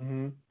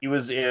 Mm-hmm. He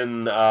was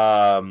in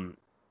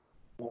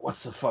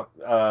what's the fuck?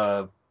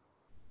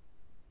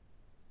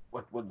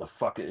 What the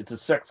fuck? It's a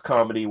sex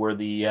comedy where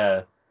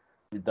the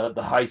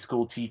high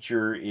school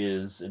teacher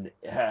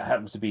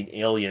happens to be an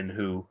alien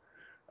who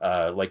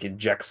like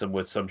injects him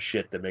with some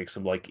shit that makes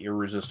him like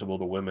irresistible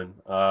to women.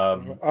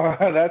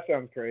 That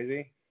sounds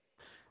crazy.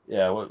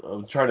 Yeah,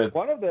 I'm trying to.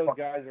 One of those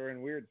guys are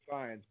in Weird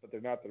Science, but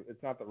they're not.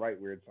 It's not the right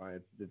Weird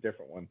Science. It's a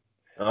different one.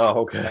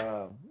 Oh,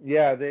 okay.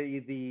 Yeah,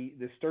 the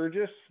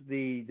Sturgis,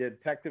 the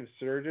detective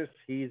Sturgis,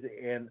 he's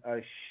in a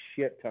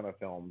shit ton of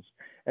films,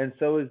 and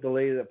so is the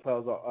lady that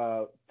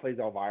plays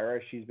Elvira.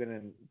 She's been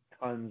in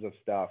tons of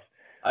stuff.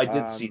 I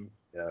did see.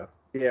 Yeah.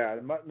 Yeah,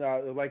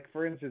 like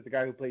for instance, the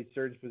guy who played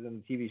Sturgis was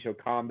in the TV show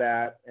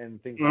Combat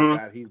and things like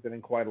that. He's been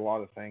in quite a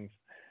lot of things.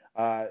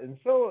 And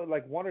so,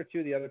 like one or two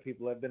of the other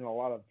people have been in a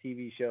lot of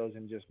TV shows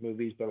and just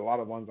movies, but a lot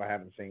of ones I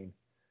haven't seen.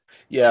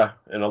 Yeah,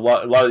 and a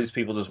lot of these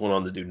people just went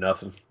on to do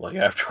nothing like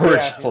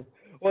afterwards. Yeah.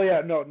 Well,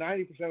 yeah, no,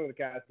 90% of the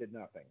cast did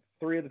nothing.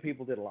 3 of the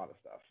people did a lot of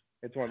stuff.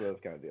 It's one of those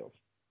kind of deals.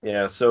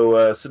 Yeah,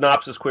 so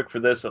synopsis quick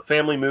for this. A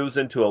family moves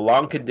into a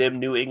long-condemned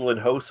New England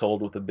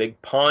household with a big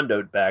pond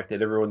out back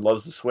that everyone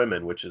loves to swim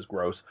in, which is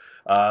gross.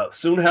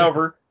 Soon,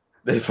 however,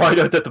 they find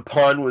out that the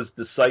pond was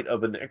the site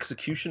of an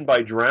execution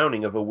by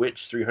drowning of a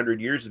witch 300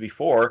 years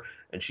before,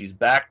 and she's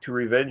back to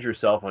revenge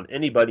herself on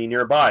anybody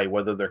nearby,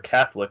 whether they're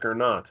Catholic or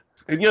not.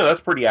 And, that's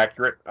pretty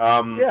accurate.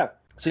 Yeah.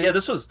 So, yeah,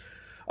 this was...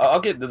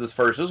 I'll get into this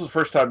first. This was the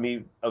first time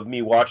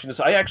me watching this.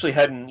 I actually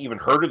hadn't even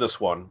heard of this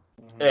one.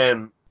 Mm-hmm.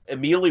 And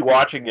immediately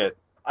watching it,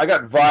 I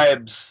got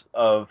vibes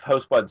of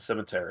House by the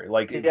Cemetery.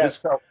 Like, this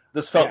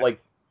felt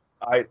like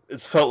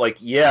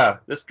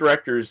this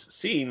director's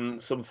seen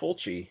some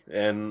Fulci.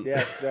 And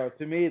yeah, so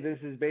to me, this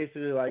is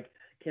basically like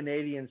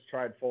Canadians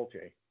tried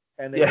Fulci,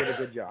 and they did a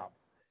good job.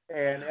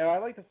 And I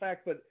like the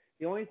fact that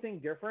the only thing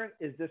different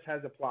is this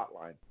has a plot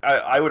line.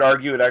 I would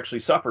argue it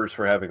actually suffers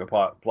for having a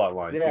plot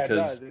line. Yeah,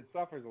 because... it does. It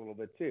suffers a little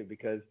bit, too,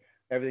 because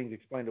everything's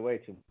explained away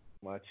too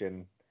much.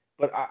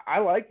 But I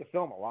like the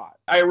film a lot.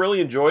 I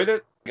really enjoyed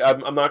it.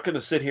 I'm not going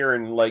to sit here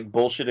and like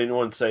bullshit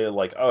anyone and say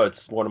like, oh,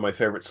 it's one of my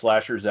favorite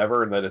slashers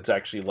ever, and that it's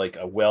actually like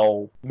a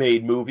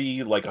well-made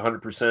movie, like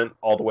 100%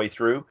 all the way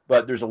through.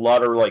 But there's a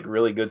lot of like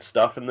really good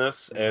stuff in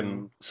this,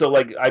 and so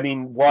like I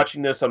mean,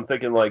 watching this, I'm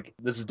thinking like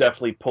this is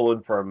definitely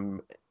pulling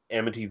from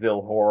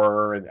Amityville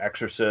Horror and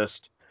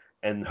Exorcist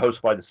and House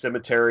by the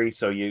Cemetery,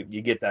 so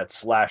you get that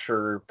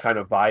slasher kind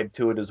of vibe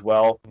to it as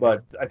well.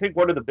 But I think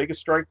one of the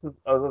biggest strengths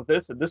of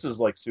this, and this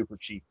is like super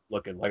cheap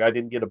looking, like I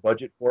didn't get a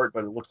budget for it,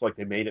 but it looks like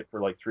they made it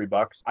for like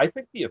 $3. I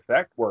think the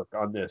effect work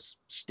on this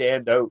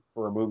stand out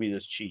for a movie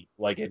this cheap.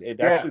 Like it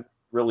actually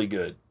really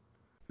good.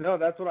 No,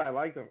 that's what I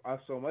liked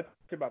so much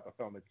about the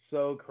film. It's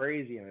so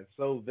crazy and it's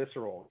so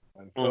visceral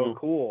and so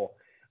cool.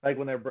 Like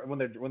when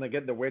they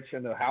get the witch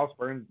and the house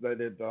burns,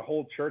 the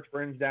whole church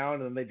burns down,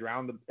 and then they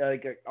drown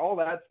all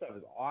that stuff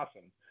is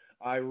awesome.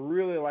 I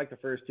really like the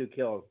first two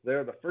kills.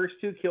 They're the first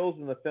two kills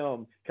in the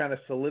film kind of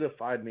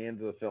solidified me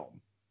into the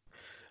film.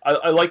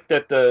 I like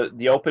that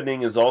the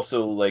opening is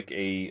also like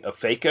a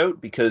fake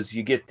out, because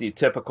you get the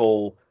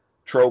typical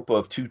trope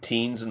of two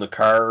teens in the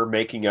car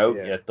making out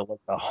at the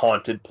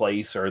haunted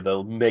place or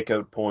the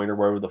makeout point or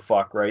wherever the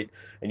fuck, right?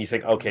 And you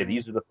think, okay,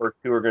 these are the first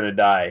two who are going to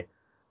die.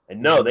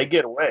 And no, they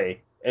get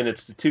away. And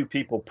it's the two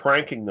people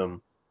pranking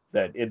them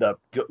that end up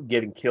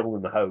getting killed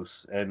in the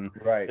house. And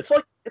it's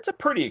a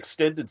pretty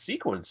extended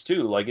sequence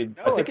too. Like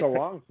I think it's a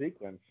long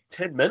sequence,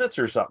 10 minutes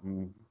or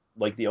something,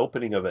 like the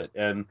opening of it.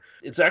 And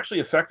it's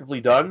actually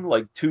effectively done.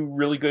 Like two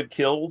really good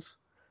kills.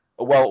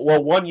 Well,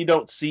 one, you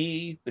don't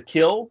see the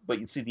kill, but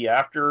you see the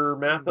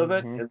aftermath of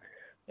it. And,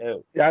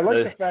 I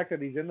like the fact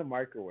that he's in the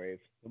microwave.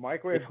 The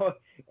microwave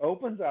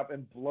opens up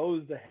and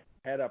blows the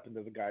head up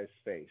into the guy's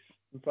face.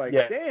 It's like,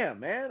 damn,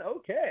 man,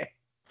 okay.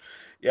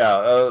 Yeah,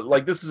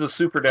 like this is a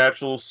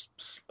supernatural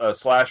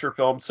slasher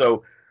film,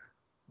 so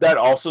that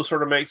also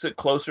sort of makes it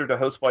closer to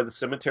House by the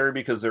Cemetery,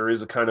 because there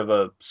is a kind of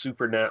a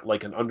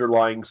like an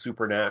underlying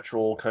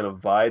supernatural kind of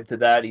vibe to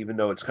that, even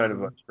though it's kind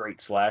of a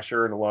straight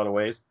slasher in a lot of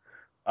ways.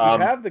 You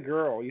have the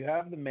girl, you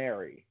have the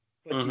Mary,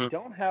 but you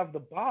don't have the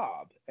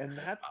Bob, and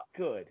that's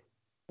good.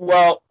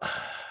 Well,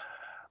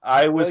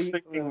 I was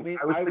thinking.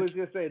 I was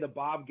just say the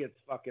Bob gets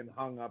fucking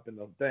hung up in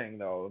the thing,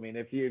 though. I mean,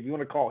 if you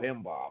want to call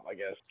him Bob, I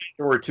guess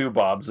there were two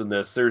Bobs in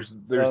this. There's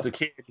the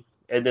kid,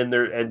 and then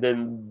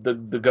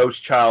the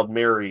ghost child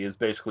Mary is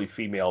basically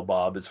female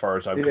Bob, as far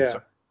as I'm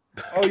concerned.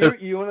 Oh,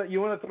 you want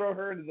to throw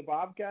her into the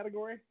Bob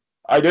category?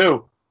 I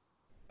do.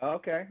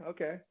 Okay.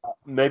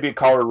 Maybe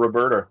call her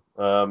Roberta.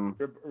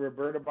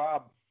 Roberta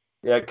Bob.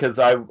 Yeah, because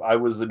I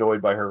was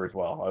annoyed by her as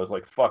well. I was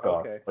like, fuck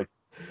off. Like,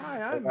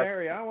 hi, I'm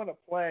Mary. I want to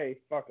play.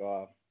 Fuck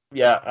off.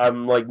 Yeah,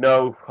 I'm like,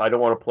 no, I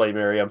don't want to play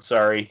Mary. I'm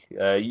sorry.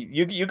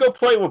 You go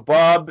play with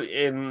Bob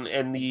and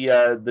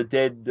the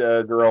dead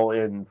girl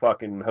in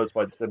fucking House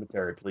by the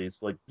Cemetery, please.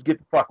 Like, get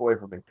the fuck away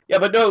from me. Yeah,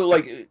 but no,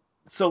 like,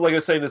 so like I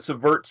was saying, it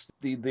subverts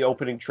the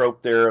opening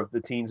trope there of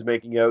the teens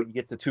making out. You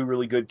get the two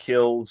really good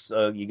kills.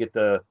 You get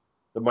the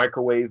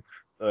microwave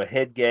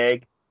head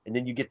gag, and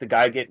then you get the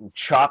guy getting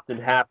chopped in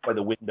half by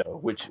the window,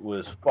 which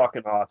was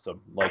fucking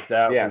awesome. Like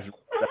that was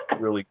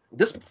really.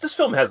 This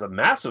film has a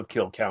massive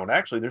kill count.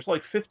 Actually, there's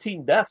like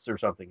 15 deaths or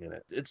something in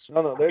it. It's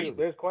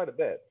there's quite a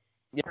bit.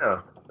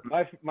 Yeah.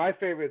 My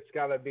favorite's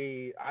gotta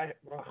be I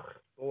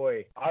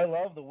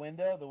love the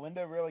window. The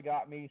window really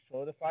got me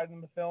solidified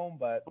in the film,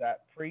 but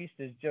that priest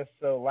is just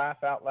so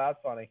laugh out loud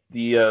funny.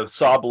 The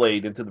saw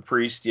blade into the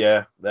priest,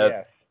 yes.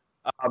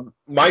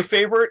 My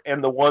favorite,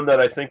 and the one that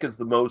I think is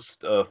the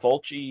most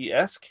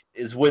Fulci-esque,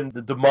 is when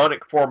the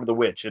demonic form of the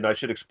witch, and I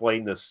should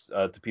explain this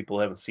to people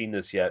who haven't seen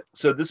this yet.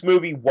 So this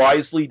movie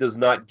wisely does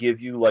not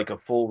give you like a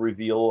full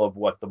reveal of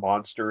what the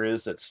monster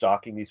is that's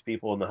stalking these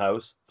people in the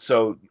house.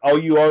 So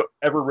all you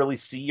ever really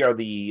see are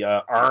the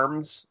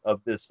arms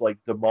of this like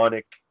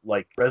demonic,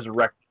 like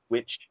resurrected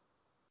witch.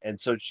 And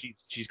so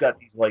she's got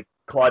these like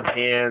clawed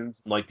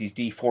hands, and, like these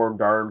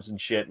deformed arms and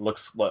shit. It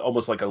looks like,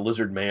 almost like a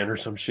lizard man or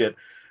some shit.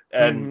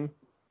 And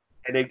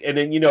and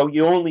then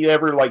you only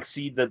ever like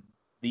see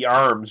the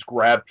arms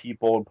grab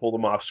people and pull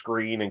them off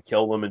screen and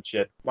kill them and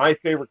shit. My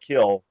favorite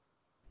kill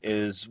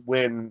is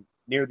when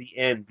near the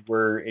end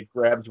where it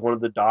grabs one of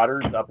the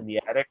daughters up in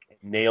the attic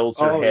and nails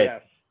her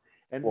head.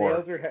 And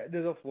nails her head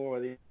to the floor,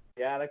 the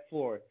attic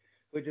floor,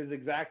 which is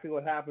exactly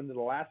what happened to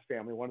the last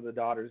family. One of the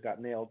daughters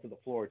got nailed to the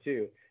floor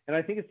too, and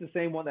I think it's the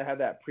same one that had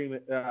that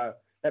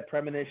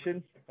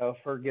premonition of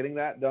her getting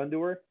that done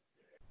to her.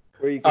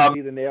 Where you can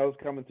see the nails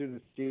coming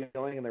through the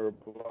ceiling and they were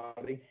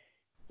bloody.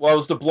 Well, it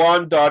was the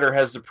blonde daughter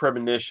has the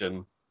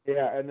premonition.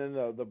 Yeah, and then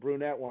the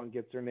brunette one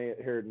gets her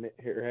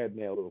head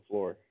nailed to the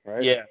floor,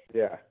 right?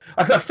 Yeah.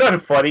 I found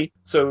it funny.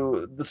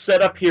 So the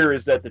setup here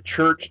is that the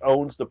church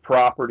owns the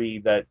property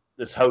that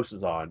this house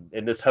is on,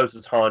 and this house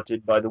is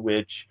haunted by the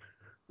witch.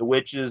 The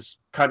witch is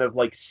kind of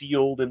like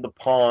sealed in the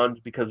pond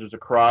because there's a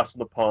cross in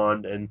the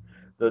pond, and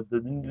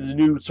the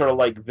new sort of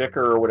like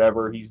vicar or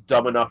whatever, he's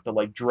dumb enough to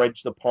like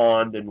dredge the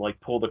pond and like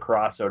pull the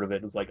cross out of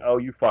it. It's like, oh,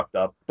 you fucked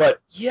up. But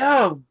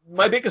yeah,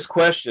 my biggest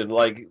question,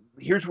 like,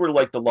 here's where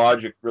like the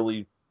logic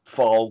really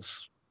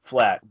falls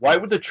flat. Why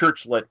would the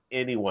church let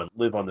anyone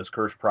live on this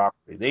cursed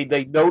property?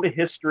 They know the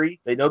history.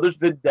 They know there's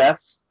been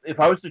deaths. If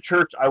I was the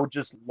church, I would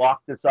just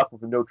lock this up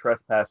with no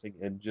trespassing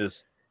and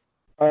just.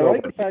 I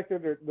like the fact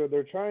that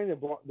they're trying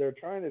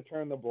to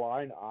turn the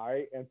blind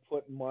eye and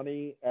put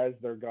money as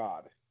their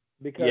god.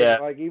 Because,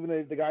 like, even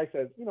if the guy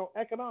says,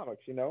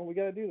 economics, we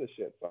got to do this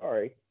shit.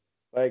 Sorry.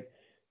 Like,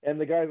 and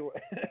the guys,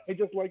 I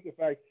just like the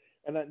fact,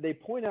 and they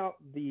point out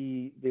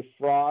the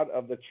fraud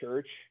of the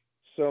church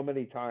so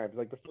many times.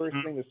 Like, the first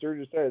thing the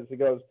surgeon says, he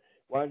goes,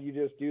 why don't you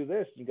just do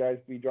this? You guys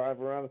be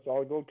driving around in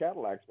solid gold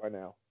Cadillacs by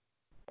now.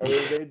 I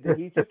mean,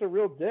 he's just a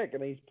real dick,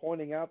 and he's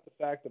pointing out the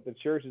fact that the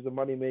church is a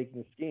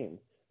money-making scheme.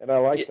 and I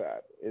like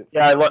that.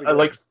 I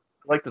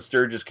like the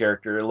Sturgis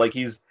character. Like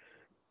he's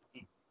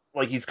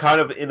kind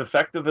of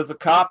ineffective as a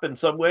cop in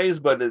some ways,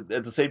 but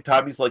at the same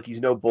time,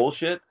 he's no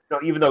bullshit.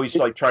 Even though he's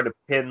like trying to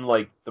pin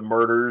like the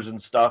murders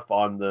and stuff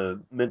on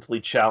the mentally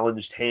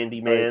challenged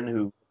handyman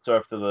who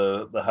looks after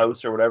the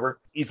house or whatever.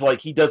 He's like,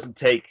 he doesn't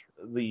take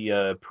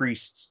the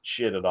priest's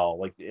shit at all.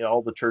 Like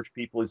all the church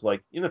people, he's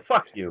like,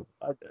 fuck you.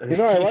 I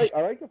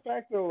like the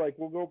fact though. Like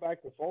we'll go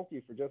back to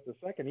Faulty for just a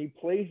second. He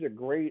plays a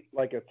great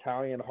like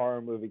Italian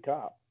horror movie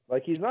cop.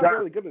 Like he's not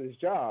really good at his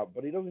job,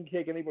 but he doesn't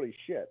take anybody's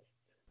shit.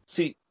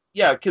 See.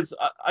 Yeah, because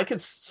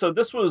So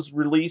this was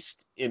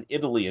released in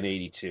Italy in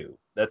 '82.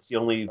 That's the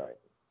only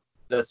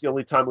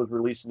time it was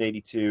released in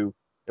 '82.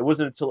 It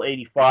wasn't until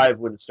 '85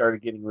 when it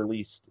started getting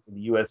released in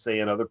the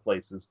USA and other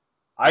places.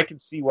 I can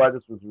see why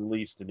this was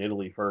released in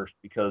Italy first,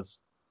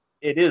 because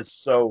it is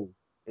so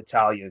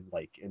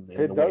Italian-like in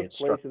the way it's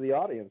structured. It plays to the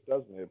audience,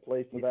 doesn't it? It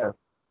plays to that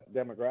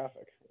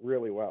demographic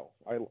really well.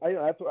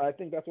 I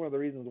think that's one of the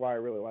reasons why I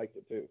really liked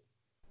it too.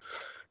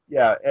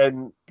 Yeah,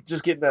 and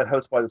just getting that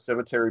House by the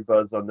Cemetery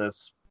buzz on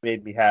this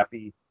made me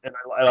happy, and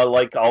I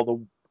like all the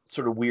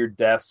sort of weird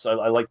deaths.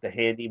 I like the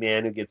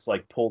handyman who gets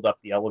like pulled up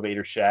the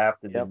elevator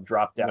shaft and then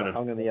dropped down and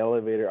hung in the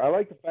elevator. I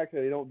like the fact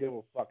that they don't give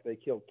a fuck. They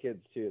kill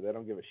kids too. They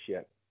don't give a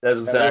shit. That's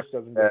exactly.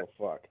 Doesn't give a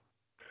fuck.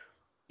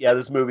 Yeah,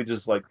 this movie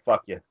just like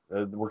fuck you.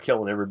 We're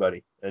killing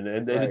everybody, and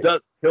it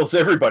does kills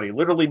everybody.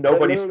 Literally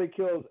nobody. It literally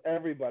kills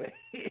everybody.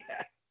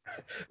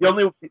 The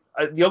only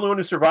one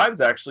who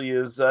survives actually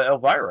is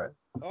Elvira.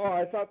 Oh,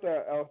 I thought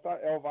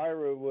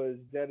Elvira was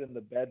dead in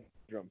the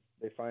bedroom.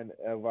 They find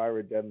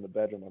Elvira dead in the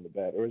bedroom on the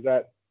bed, or is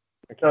that?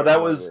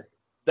 No,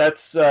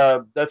 that's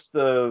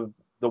the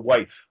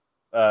wife.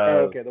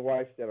 Okay, the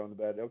wife's dead on the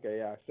bed. Okay,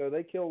 yeah. So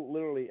they kill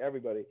literally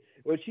everybody.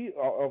 Well,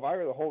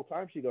 Elvira the whole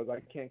time she goes, I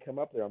can't come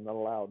up there. I'm not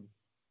allowed.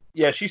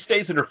 Yeah, she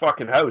stays in her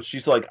fucking house.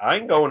 She's like, I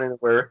ain't going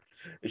anywhere.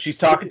 And she's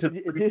talking to.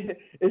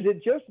 Is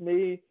it just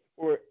me,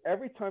 or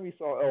every time you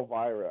saw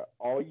Elvira,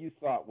 all you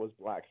thought was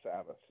Black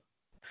Sabbath?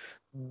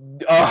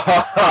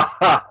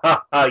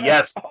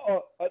 Yes.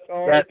 That's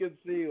all I could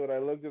see when I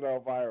looked at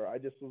Elvira. I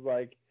just was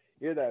like,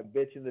 "You're that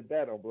bitch in the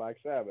bed on Black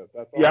Sabbath."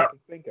 That's all I could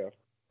think of.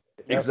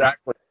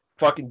 Exactly.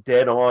 Fucking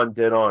dead on.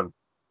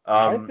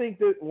 I think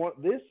that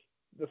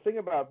the thing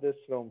about this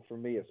film for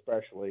me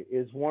especially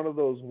is one of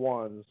those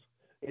ones.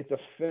 It's a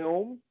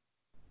film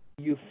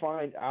you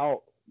find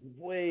out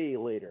way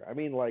later. I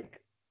mean, like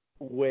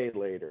way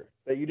later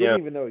that you didn't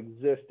even know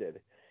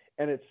existed.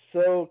 And it's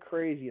so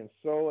crazy and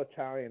so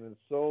Italian and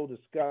so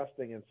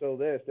disgusting and so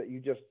this that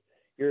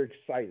you're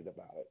excited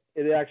about it.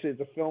 It's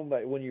a film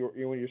that when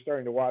you're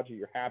starting to watch it,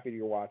 you're happy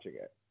you're watching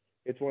it.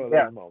 It's one of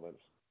those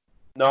moments.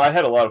 No, I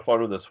had a lot of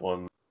fun with this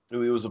one. It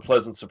was a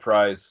pleasant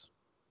surprise.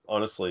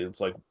 Honestly, it's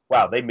like,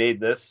 wow, they made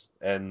this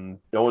and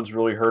no one's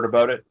really heard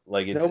about it.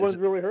 Like no one's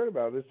really heard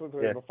about it. This was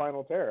the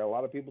Final Terror. A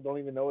lot of people don't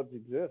even know it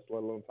exists,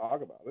 let alone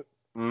talk about it.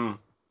 Mm.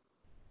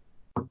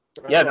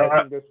 Yeah, I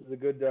think this is a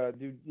good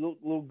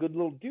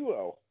little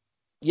duo.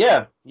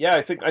 Yeah,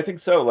 I think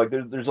so. Like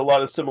there's a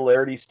lot of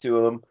similarities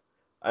to them,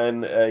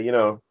 and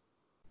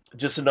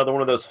just another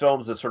one of those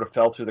films that sort of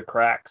fell through the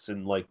cracks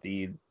in like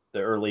the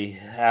early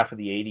half of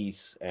the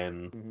 '80s,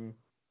 and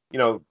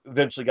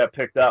eventually got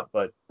picked up.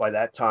 But by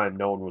that time,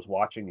 no one was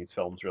watching these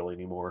films really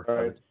anymore.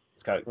 Right. It's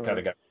kind of got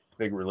a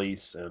big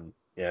release, and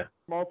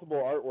multiple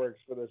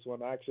artworks for this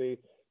one. Actually,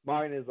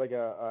 mine is like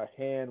a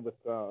hand with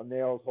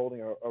nails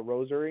holding a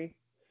rosary.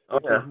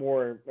 This is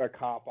more a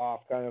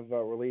cop-off kind of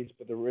release,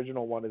 but the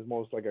original one is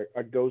most like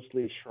a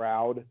ghostly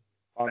shroud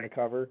on the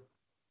cover.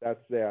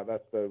 That's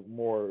the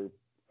more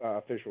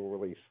official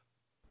release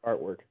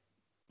artwork.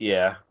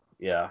 Yeah.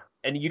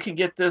 And you can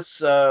get this.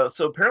 So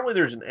apparently,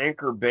 there's an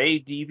Anchor Bay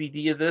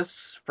DVD of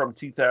this from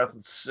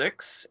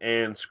 2006,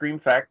 and Scream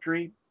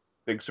Factory,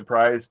 big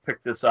surprise,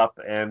 picked this up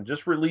and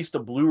just released a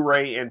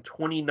Blu-ray in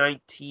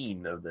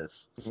 2019 of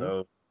this. Mm-hmm.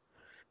 So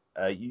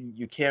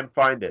you can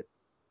find it.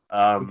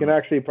 You can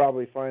actually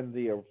probably find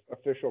the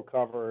official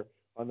cover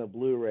on the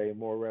Blu-ray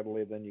more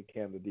readily than you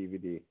can the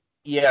DVD.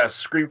 Yeah,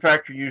 Scream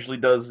Factory usually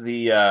does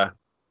the,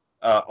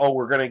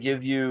 we're going to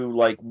give you,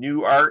 like,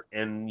 new art,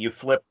 and you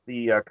flip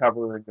the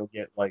cover and you'll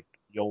get, like,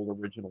 the old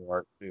original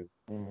art, too.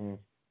 Mm-hmm.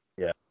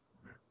 Yeah.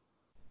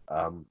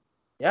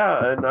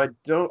 And I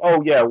don't...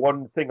 Oh, yeah,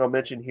 one thing I'll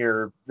mention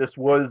here, this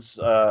was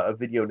a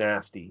Video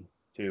Nasty,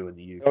 too, in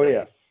the UK. Oh,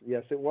 yes.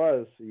 Yes, it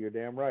was. You're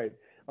damn right.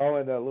 Oh,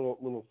 and a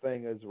little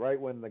thing is right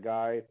when the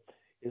guy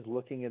is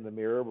looking in the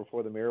mirror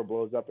before the mirror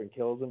blows up and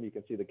kills him, you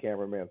can see the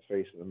cameraman's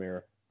face in the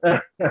mirror.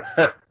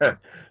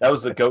 That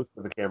was the ghost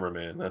of the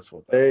cameraman. That's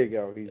what. There you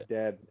go. He's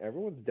dead.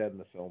 Everyone's dead in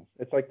the film.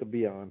 It's like The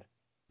Beyond.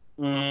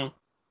 Mm.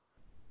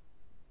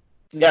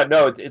 Yeah,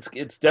 no,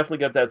 it's definitely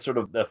got that sort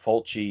of the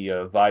Fulci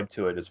vibe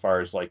to it. As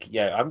far as like,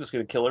 yeah, I'm just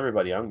gonna kill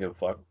everybody. I don't give a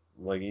fuck.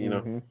 Like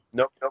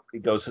nobody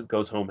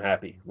goes home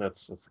happy.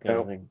 That's the kind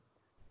of thing.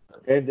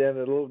 And then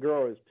the little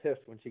girl is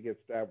pissed when she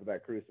gets stabbed with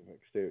that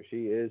crucifix too.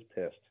 She is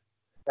pissed.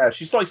 Yeah,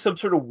 she's like some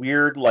sort of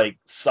weird, like,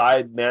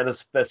 side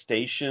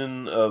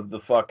manifestation of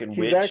the fucking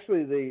witch.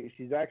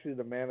 She's actually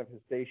the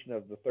manifestation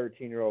of the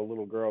 13-year-old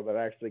little girl that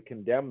actually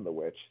condemned the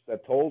witch,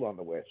 that told on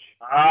the witch.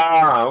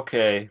 Ah,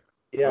 okay.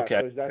 Yeah,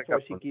 okay. so that's why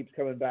she keeps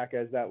coming back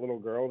as that little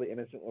girl, the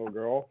innocent little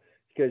girl,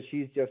 because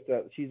she's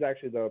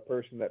actually the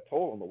person that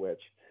told on the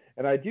witch.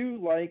 And I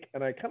do like,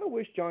 and I kind of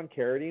wish John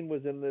Carradine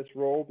was in this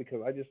role,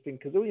 because I just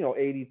think, because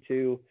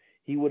 82,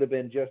 he would have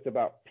been just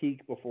about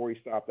peak before he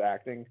stopped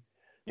acting.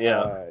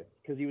 Yeah.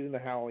 Because he was in The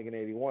Howling in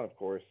 81, of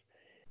course.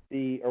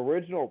 The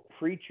original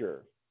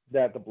preacher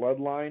that the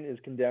Bloodline is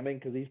condemning,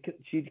 because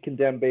she's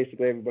condemned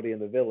basically everybody in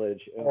the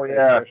village,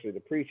 especially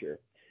the preacher.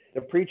 The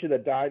preacher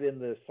that died in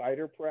the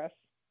cider press,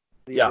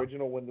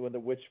 original, when the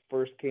witch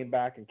first came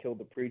back and killed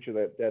the preacher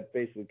that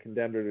basically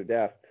condemned her to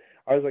death.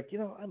 I was like,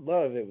 I'd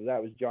love it if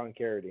that was John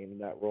Carradine in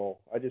that role.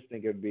 I just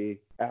think it would be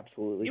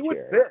absolutely He would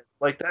fit.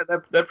 Like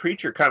that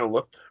preacher kind of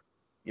looked,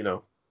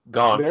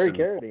 gaunt. Very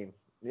Carradine.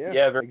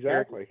 Yeah, very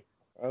exactly. Carradine.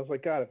 I was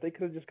like, God, if they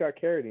could have just got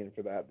Carradine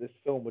for that, this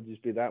film would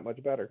just be that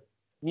much better.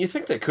 You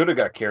think they could have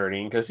got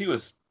Carradine, because he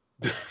was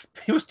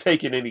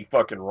taking any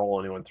fucking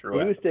role anyone threw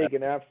at him. He was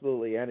taking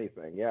absolutely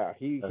anything. Yeah,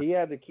 he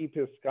had to keep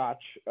his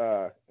Scotch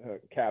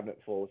cabinet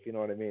full, if you know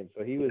what I mean.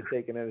 So he was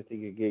taking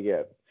anything he could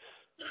get.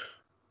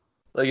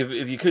 Like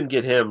if you couldn't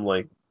get him,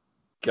 like,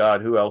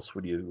 God, who else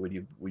would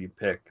you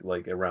pick,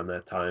 like, around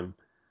that time?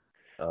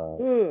 I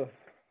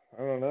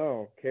don't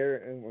know.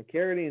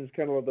 Carradine's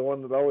kind of the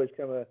one that always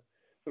kind of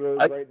throws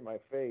right in my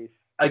face.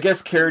 I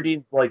guess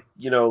Carradine's like,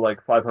 like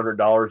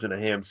 $500 in a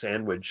ham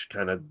sandwich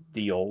kind of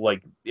deal.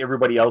 Like,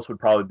 everybody else would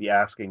probably be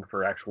asking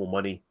for actual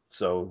money.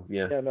 So,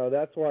 yeah. Yeah, no,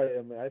 that's why.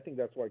 I think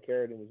that's why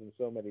Carradine was in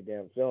so many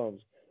damn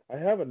films. I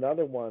have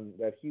another one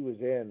that he was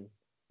in,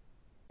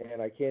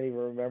 and I can't even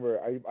remember.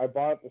 I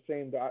bought it the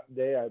same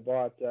day I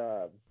bought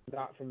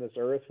Not From This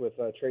Earth with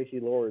Tracy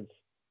Lords.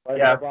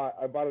 I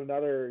bought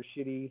another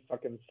shitty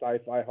fucking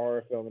sci-fi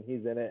horror film, and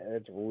he's in it, and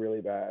it's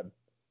really bad.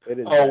 It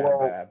is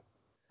bad.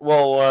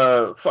 Well,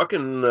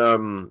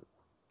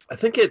 I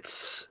think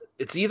it's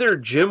either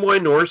Jim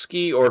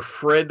Wynorski or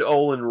Fred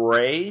Olen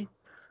Ray,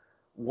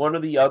 one or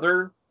the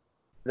other.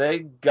 They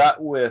got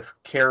with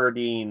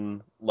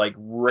Carradine, like,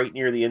 right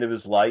near the end of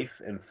his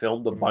life and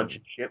filmed a bunch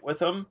of shit with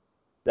him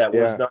that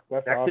was not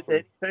connected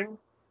to anything.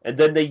 And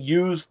then they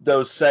used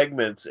those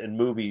segments in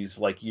movies,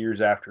 like,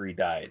 years after he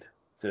died.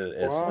 I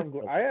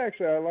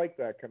like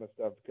that kind of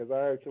stuff, because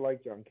I actually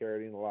like John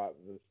Carradine a lot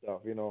and this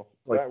stuff.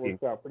 That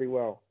works out pretty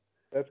well.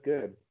 That's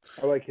good.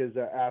 I like his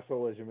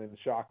assholeism in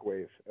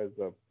Shockwave as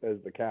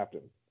the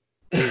captain.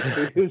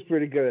 He was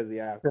pretty good as the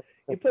asshole.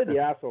 He played the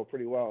asshole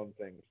pretty well in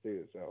things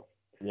too. So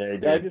yeah, he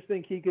did. I just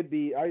think he could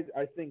be. I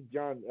think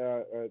John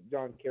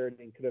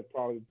Carradine could have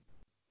probably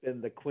been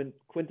the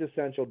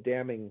quintessential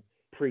damning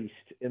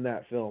priest in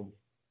that film,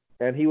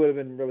 and he would have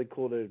been really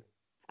cool to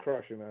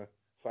crush in a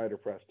cider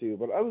press too.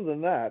 But other than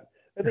that,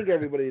 I think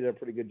everybody did a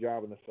pretty good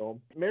job in the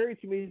film. Mary,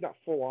 to me, is not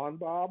full on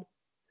Bob.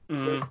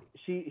 Mm-hmm.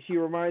 She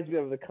reminds me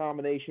of the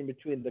combination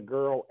between the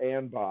girl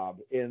and Bob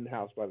in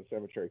House by the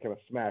Cemetery, kind of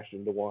smashed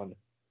into one.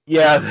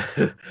 Yeah,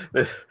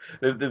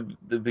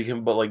 they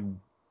became like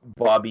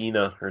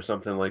Bobina or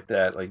something like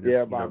that. Like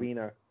this,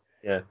 Bobina.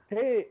 Yeah.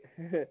 Hey,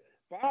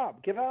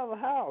 Bob, get out of the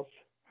house.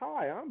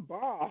 Hi, I'm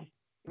Bob.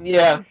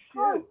 Yeah.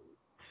 Oh,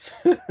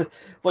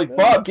 like,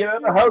 Bob, get out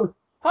of the house.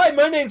 Hi,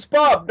 my name's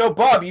Bob. No,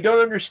 Bob, you don't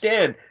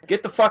understand.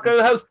 Get the fuck out of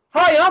the house.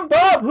 Hi, I'm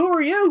Bob. Who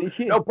are you?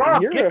 No,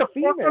 Bob, get the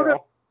fuck out of the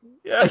house.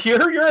 Yeah,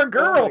 you're a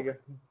girl. Oh,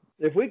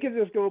 if we could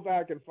just go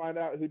back and find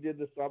out who did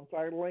the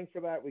subtitling for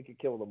that, we could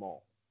kill them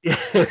all. Yeah,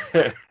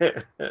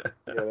 there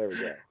we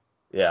go.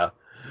 Yeah.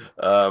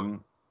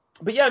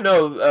 But yeah,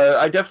 no,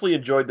 I definitely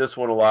enjoyed this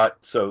one a lot.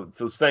 So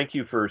thank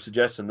you for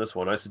suggesting this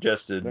one. I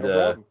suggested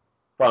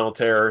Final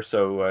Terror,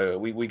 so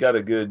we got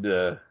a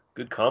good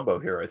combo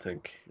here, I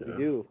think. We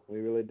do. We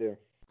really do.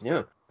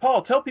 Yeah.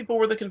 Paul, tell people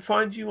where they can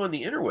find you on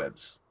the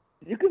interwebs.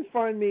 You can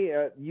find me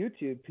at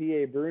YouTube,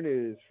 PA Brew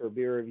News, for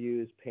beer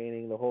reviews,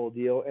 painting, the whole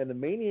deal, and the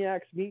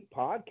Maniacs Meet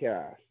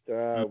podcast.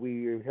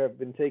 We have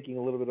been taking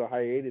a little bit of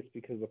hiatus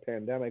because of the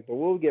pandemic, but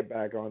we'll get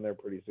back on there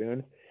pretty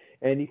soon.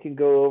 And you can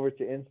go over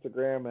to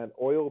Instagram at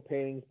Oil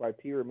Paintings by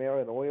P.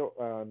 Romero and Oil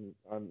on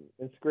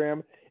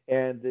Instagram,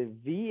 and the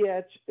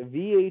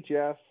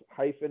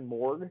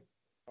VHS-Morgue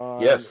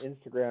on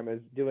Instagram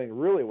is doing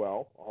really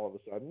well all of a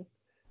sudden.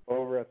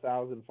 Over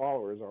 1,000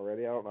 followers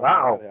already. I don't know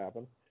how that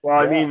happened. Well,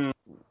 I mean,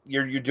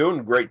 you're doing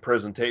a great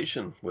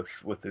presentation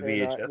with the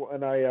VHS.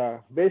 And I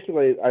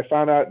basically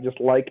found out, just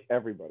like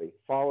everybody,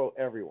 follow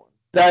everyone.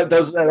 That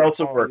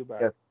also work.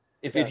 Yeah.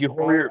 If you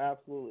whore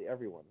absolutely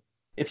everyone.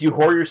 If you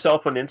whore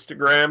yourself on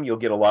Instagram, you'll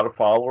get a lot of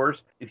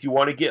followers. If you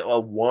want to get a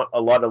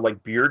lot of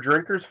like beer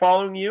drinkers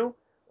following you,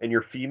 and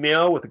you're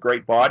female with a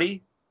great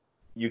body,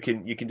 you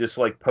can just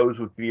like pose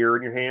with beer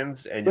in your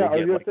hands, and I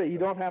was gonna say, you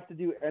don't have to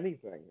do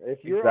anything.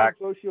 If you're on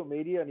social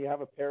media and you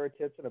have a pair of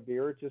tits and a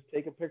beer, just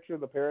take a picture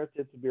of the pair of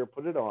tits and beer,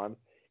 put it on,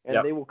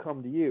 and they will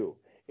come to you.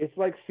 It's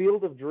like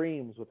Field of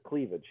Dreams with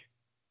cleavage.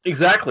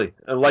 Exactly.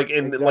 Like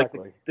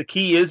Exactly. the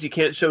key is you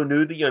can't show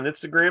nudity on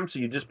Instagram, so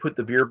you just put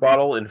the beer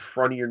bottle in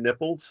front of your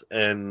nipples,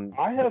 and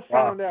I have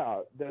found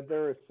out that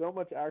there is so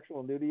much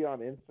actual nudity on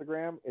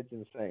Instagram, it's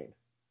insane.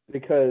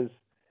 Because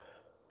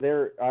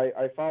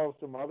I follow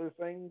some other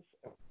things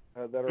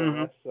that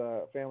are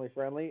less family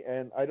friendly,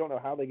 and I don't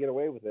know how they get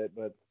away with it,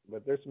 but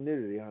there's some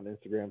nudity on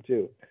Instagram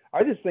too.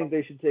 I just think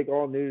they should take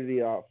all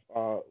nudity off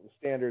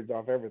standards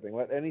off everything.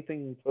 Let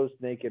anything post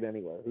naked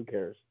anywhere. Who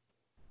cares?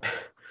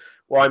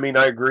 Well, I mean,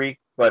 I agree,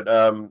 but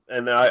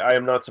and I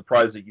am not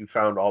surprised that you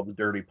found all the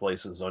dirty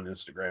places on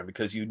Instagram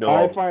because you know.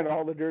 I find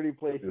all the dirty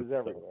places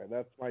everywhere.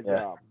 That's my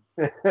job.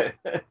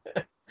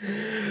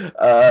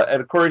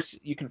 And of course,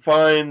 you can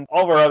find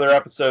all of our other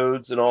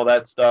episodes and all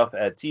that stuff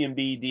at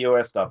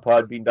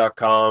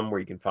tmbdos.podbean.com, where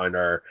you can find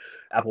our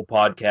Apple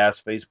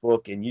Podcasts,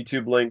 Facebook, and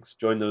YouTube links.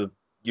 Join the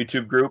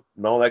YouTube group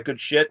and all that good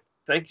shit.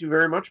 Thank you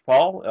very much,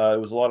 Paul. It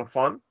was a lot of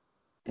fun.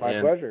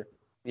 My pleasure.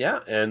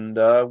 Yeah, and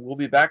we'll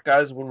be back,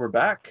 guys, when we're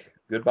back.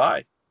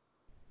 Goodbye.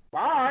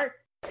 Bye.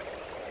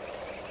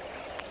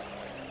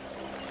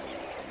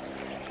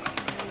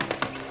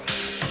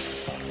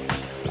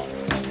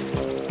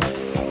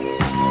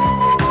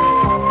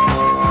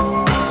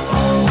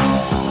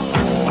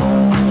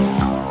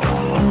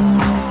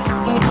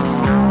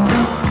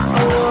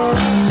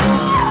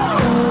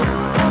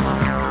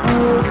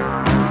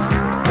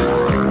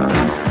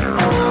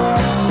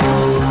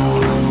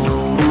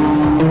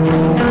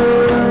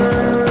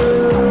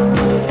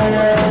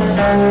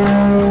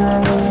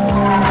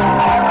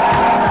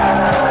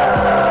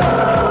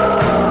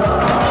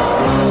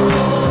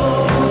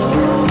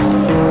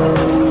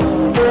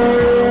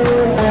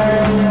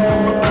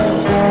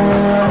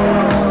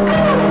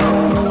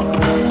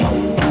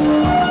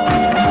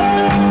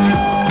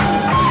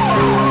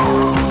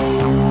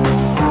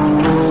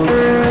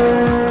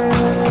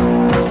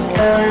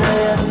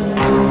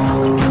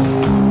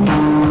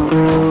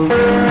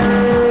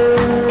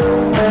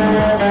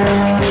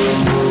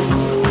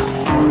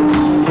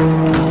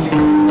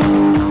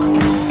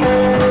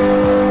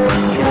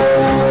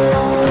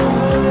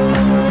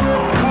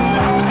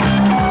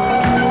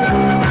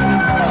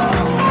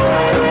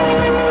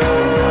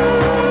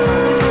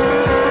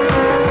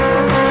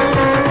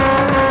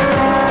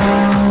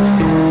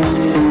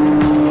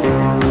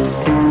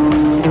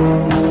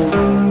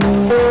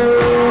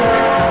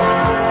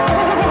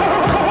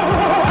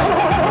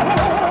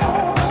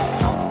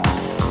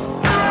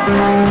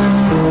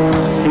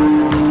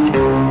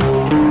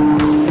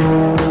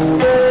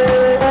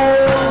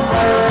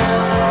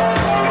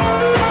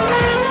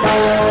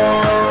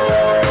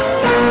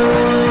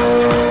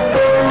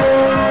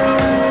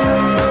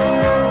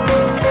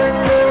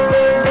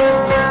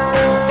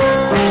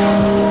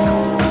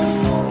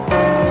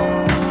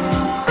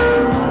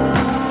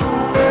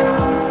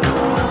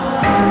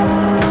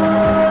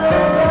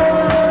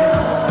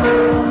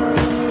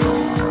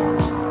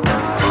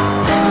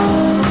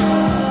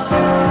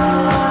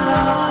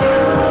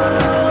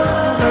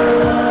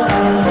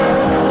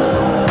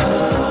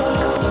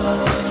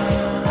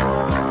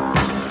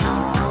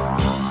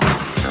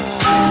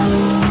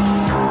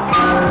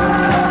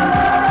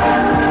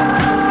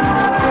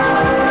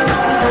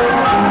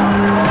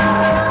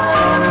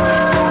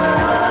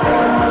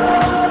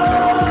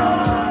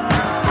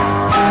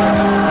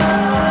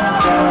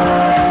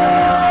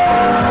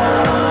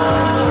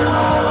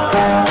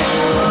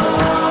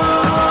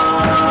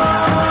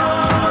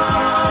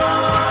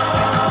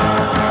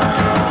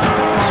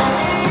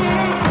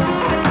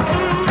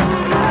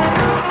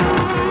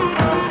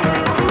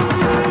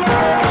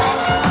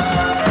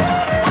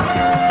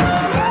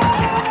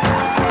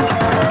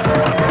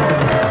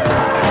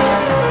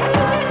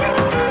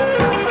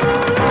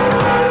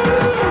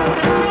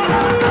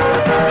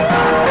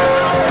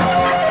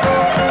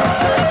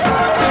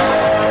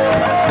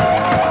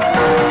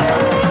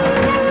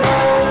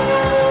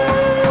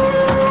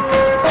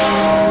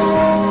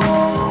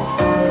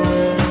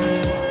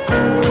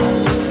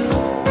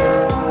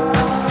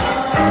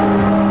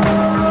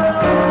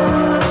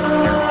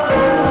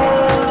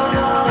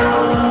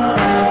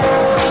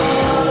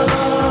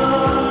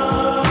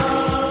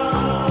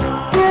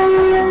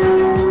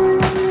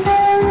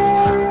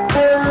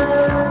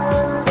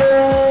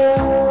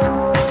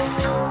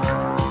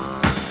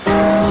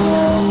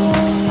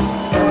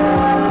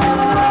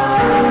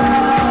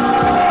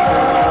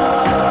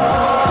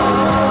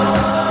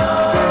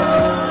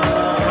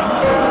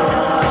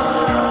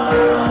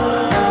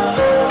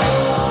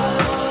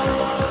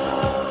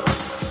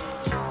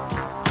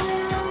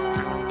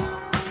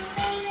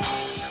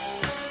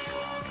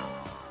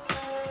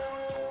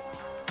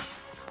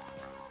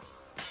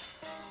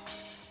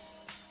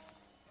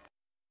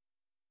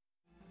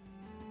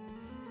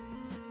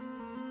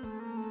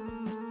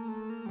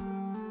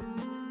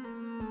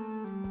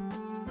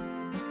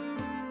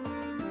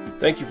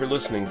 Thank you for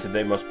listening to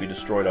They Must Be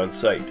Destroyed on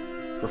Sight.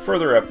 For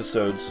further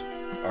episodes,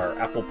 our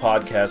Apple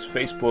Podcasts,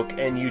 Facebook,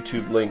 and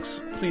YouTube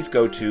links, please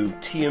go to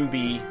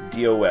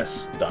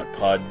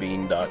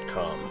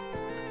tmbdos.podbean.com.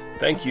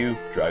 Thank you.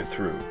 Drive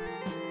through.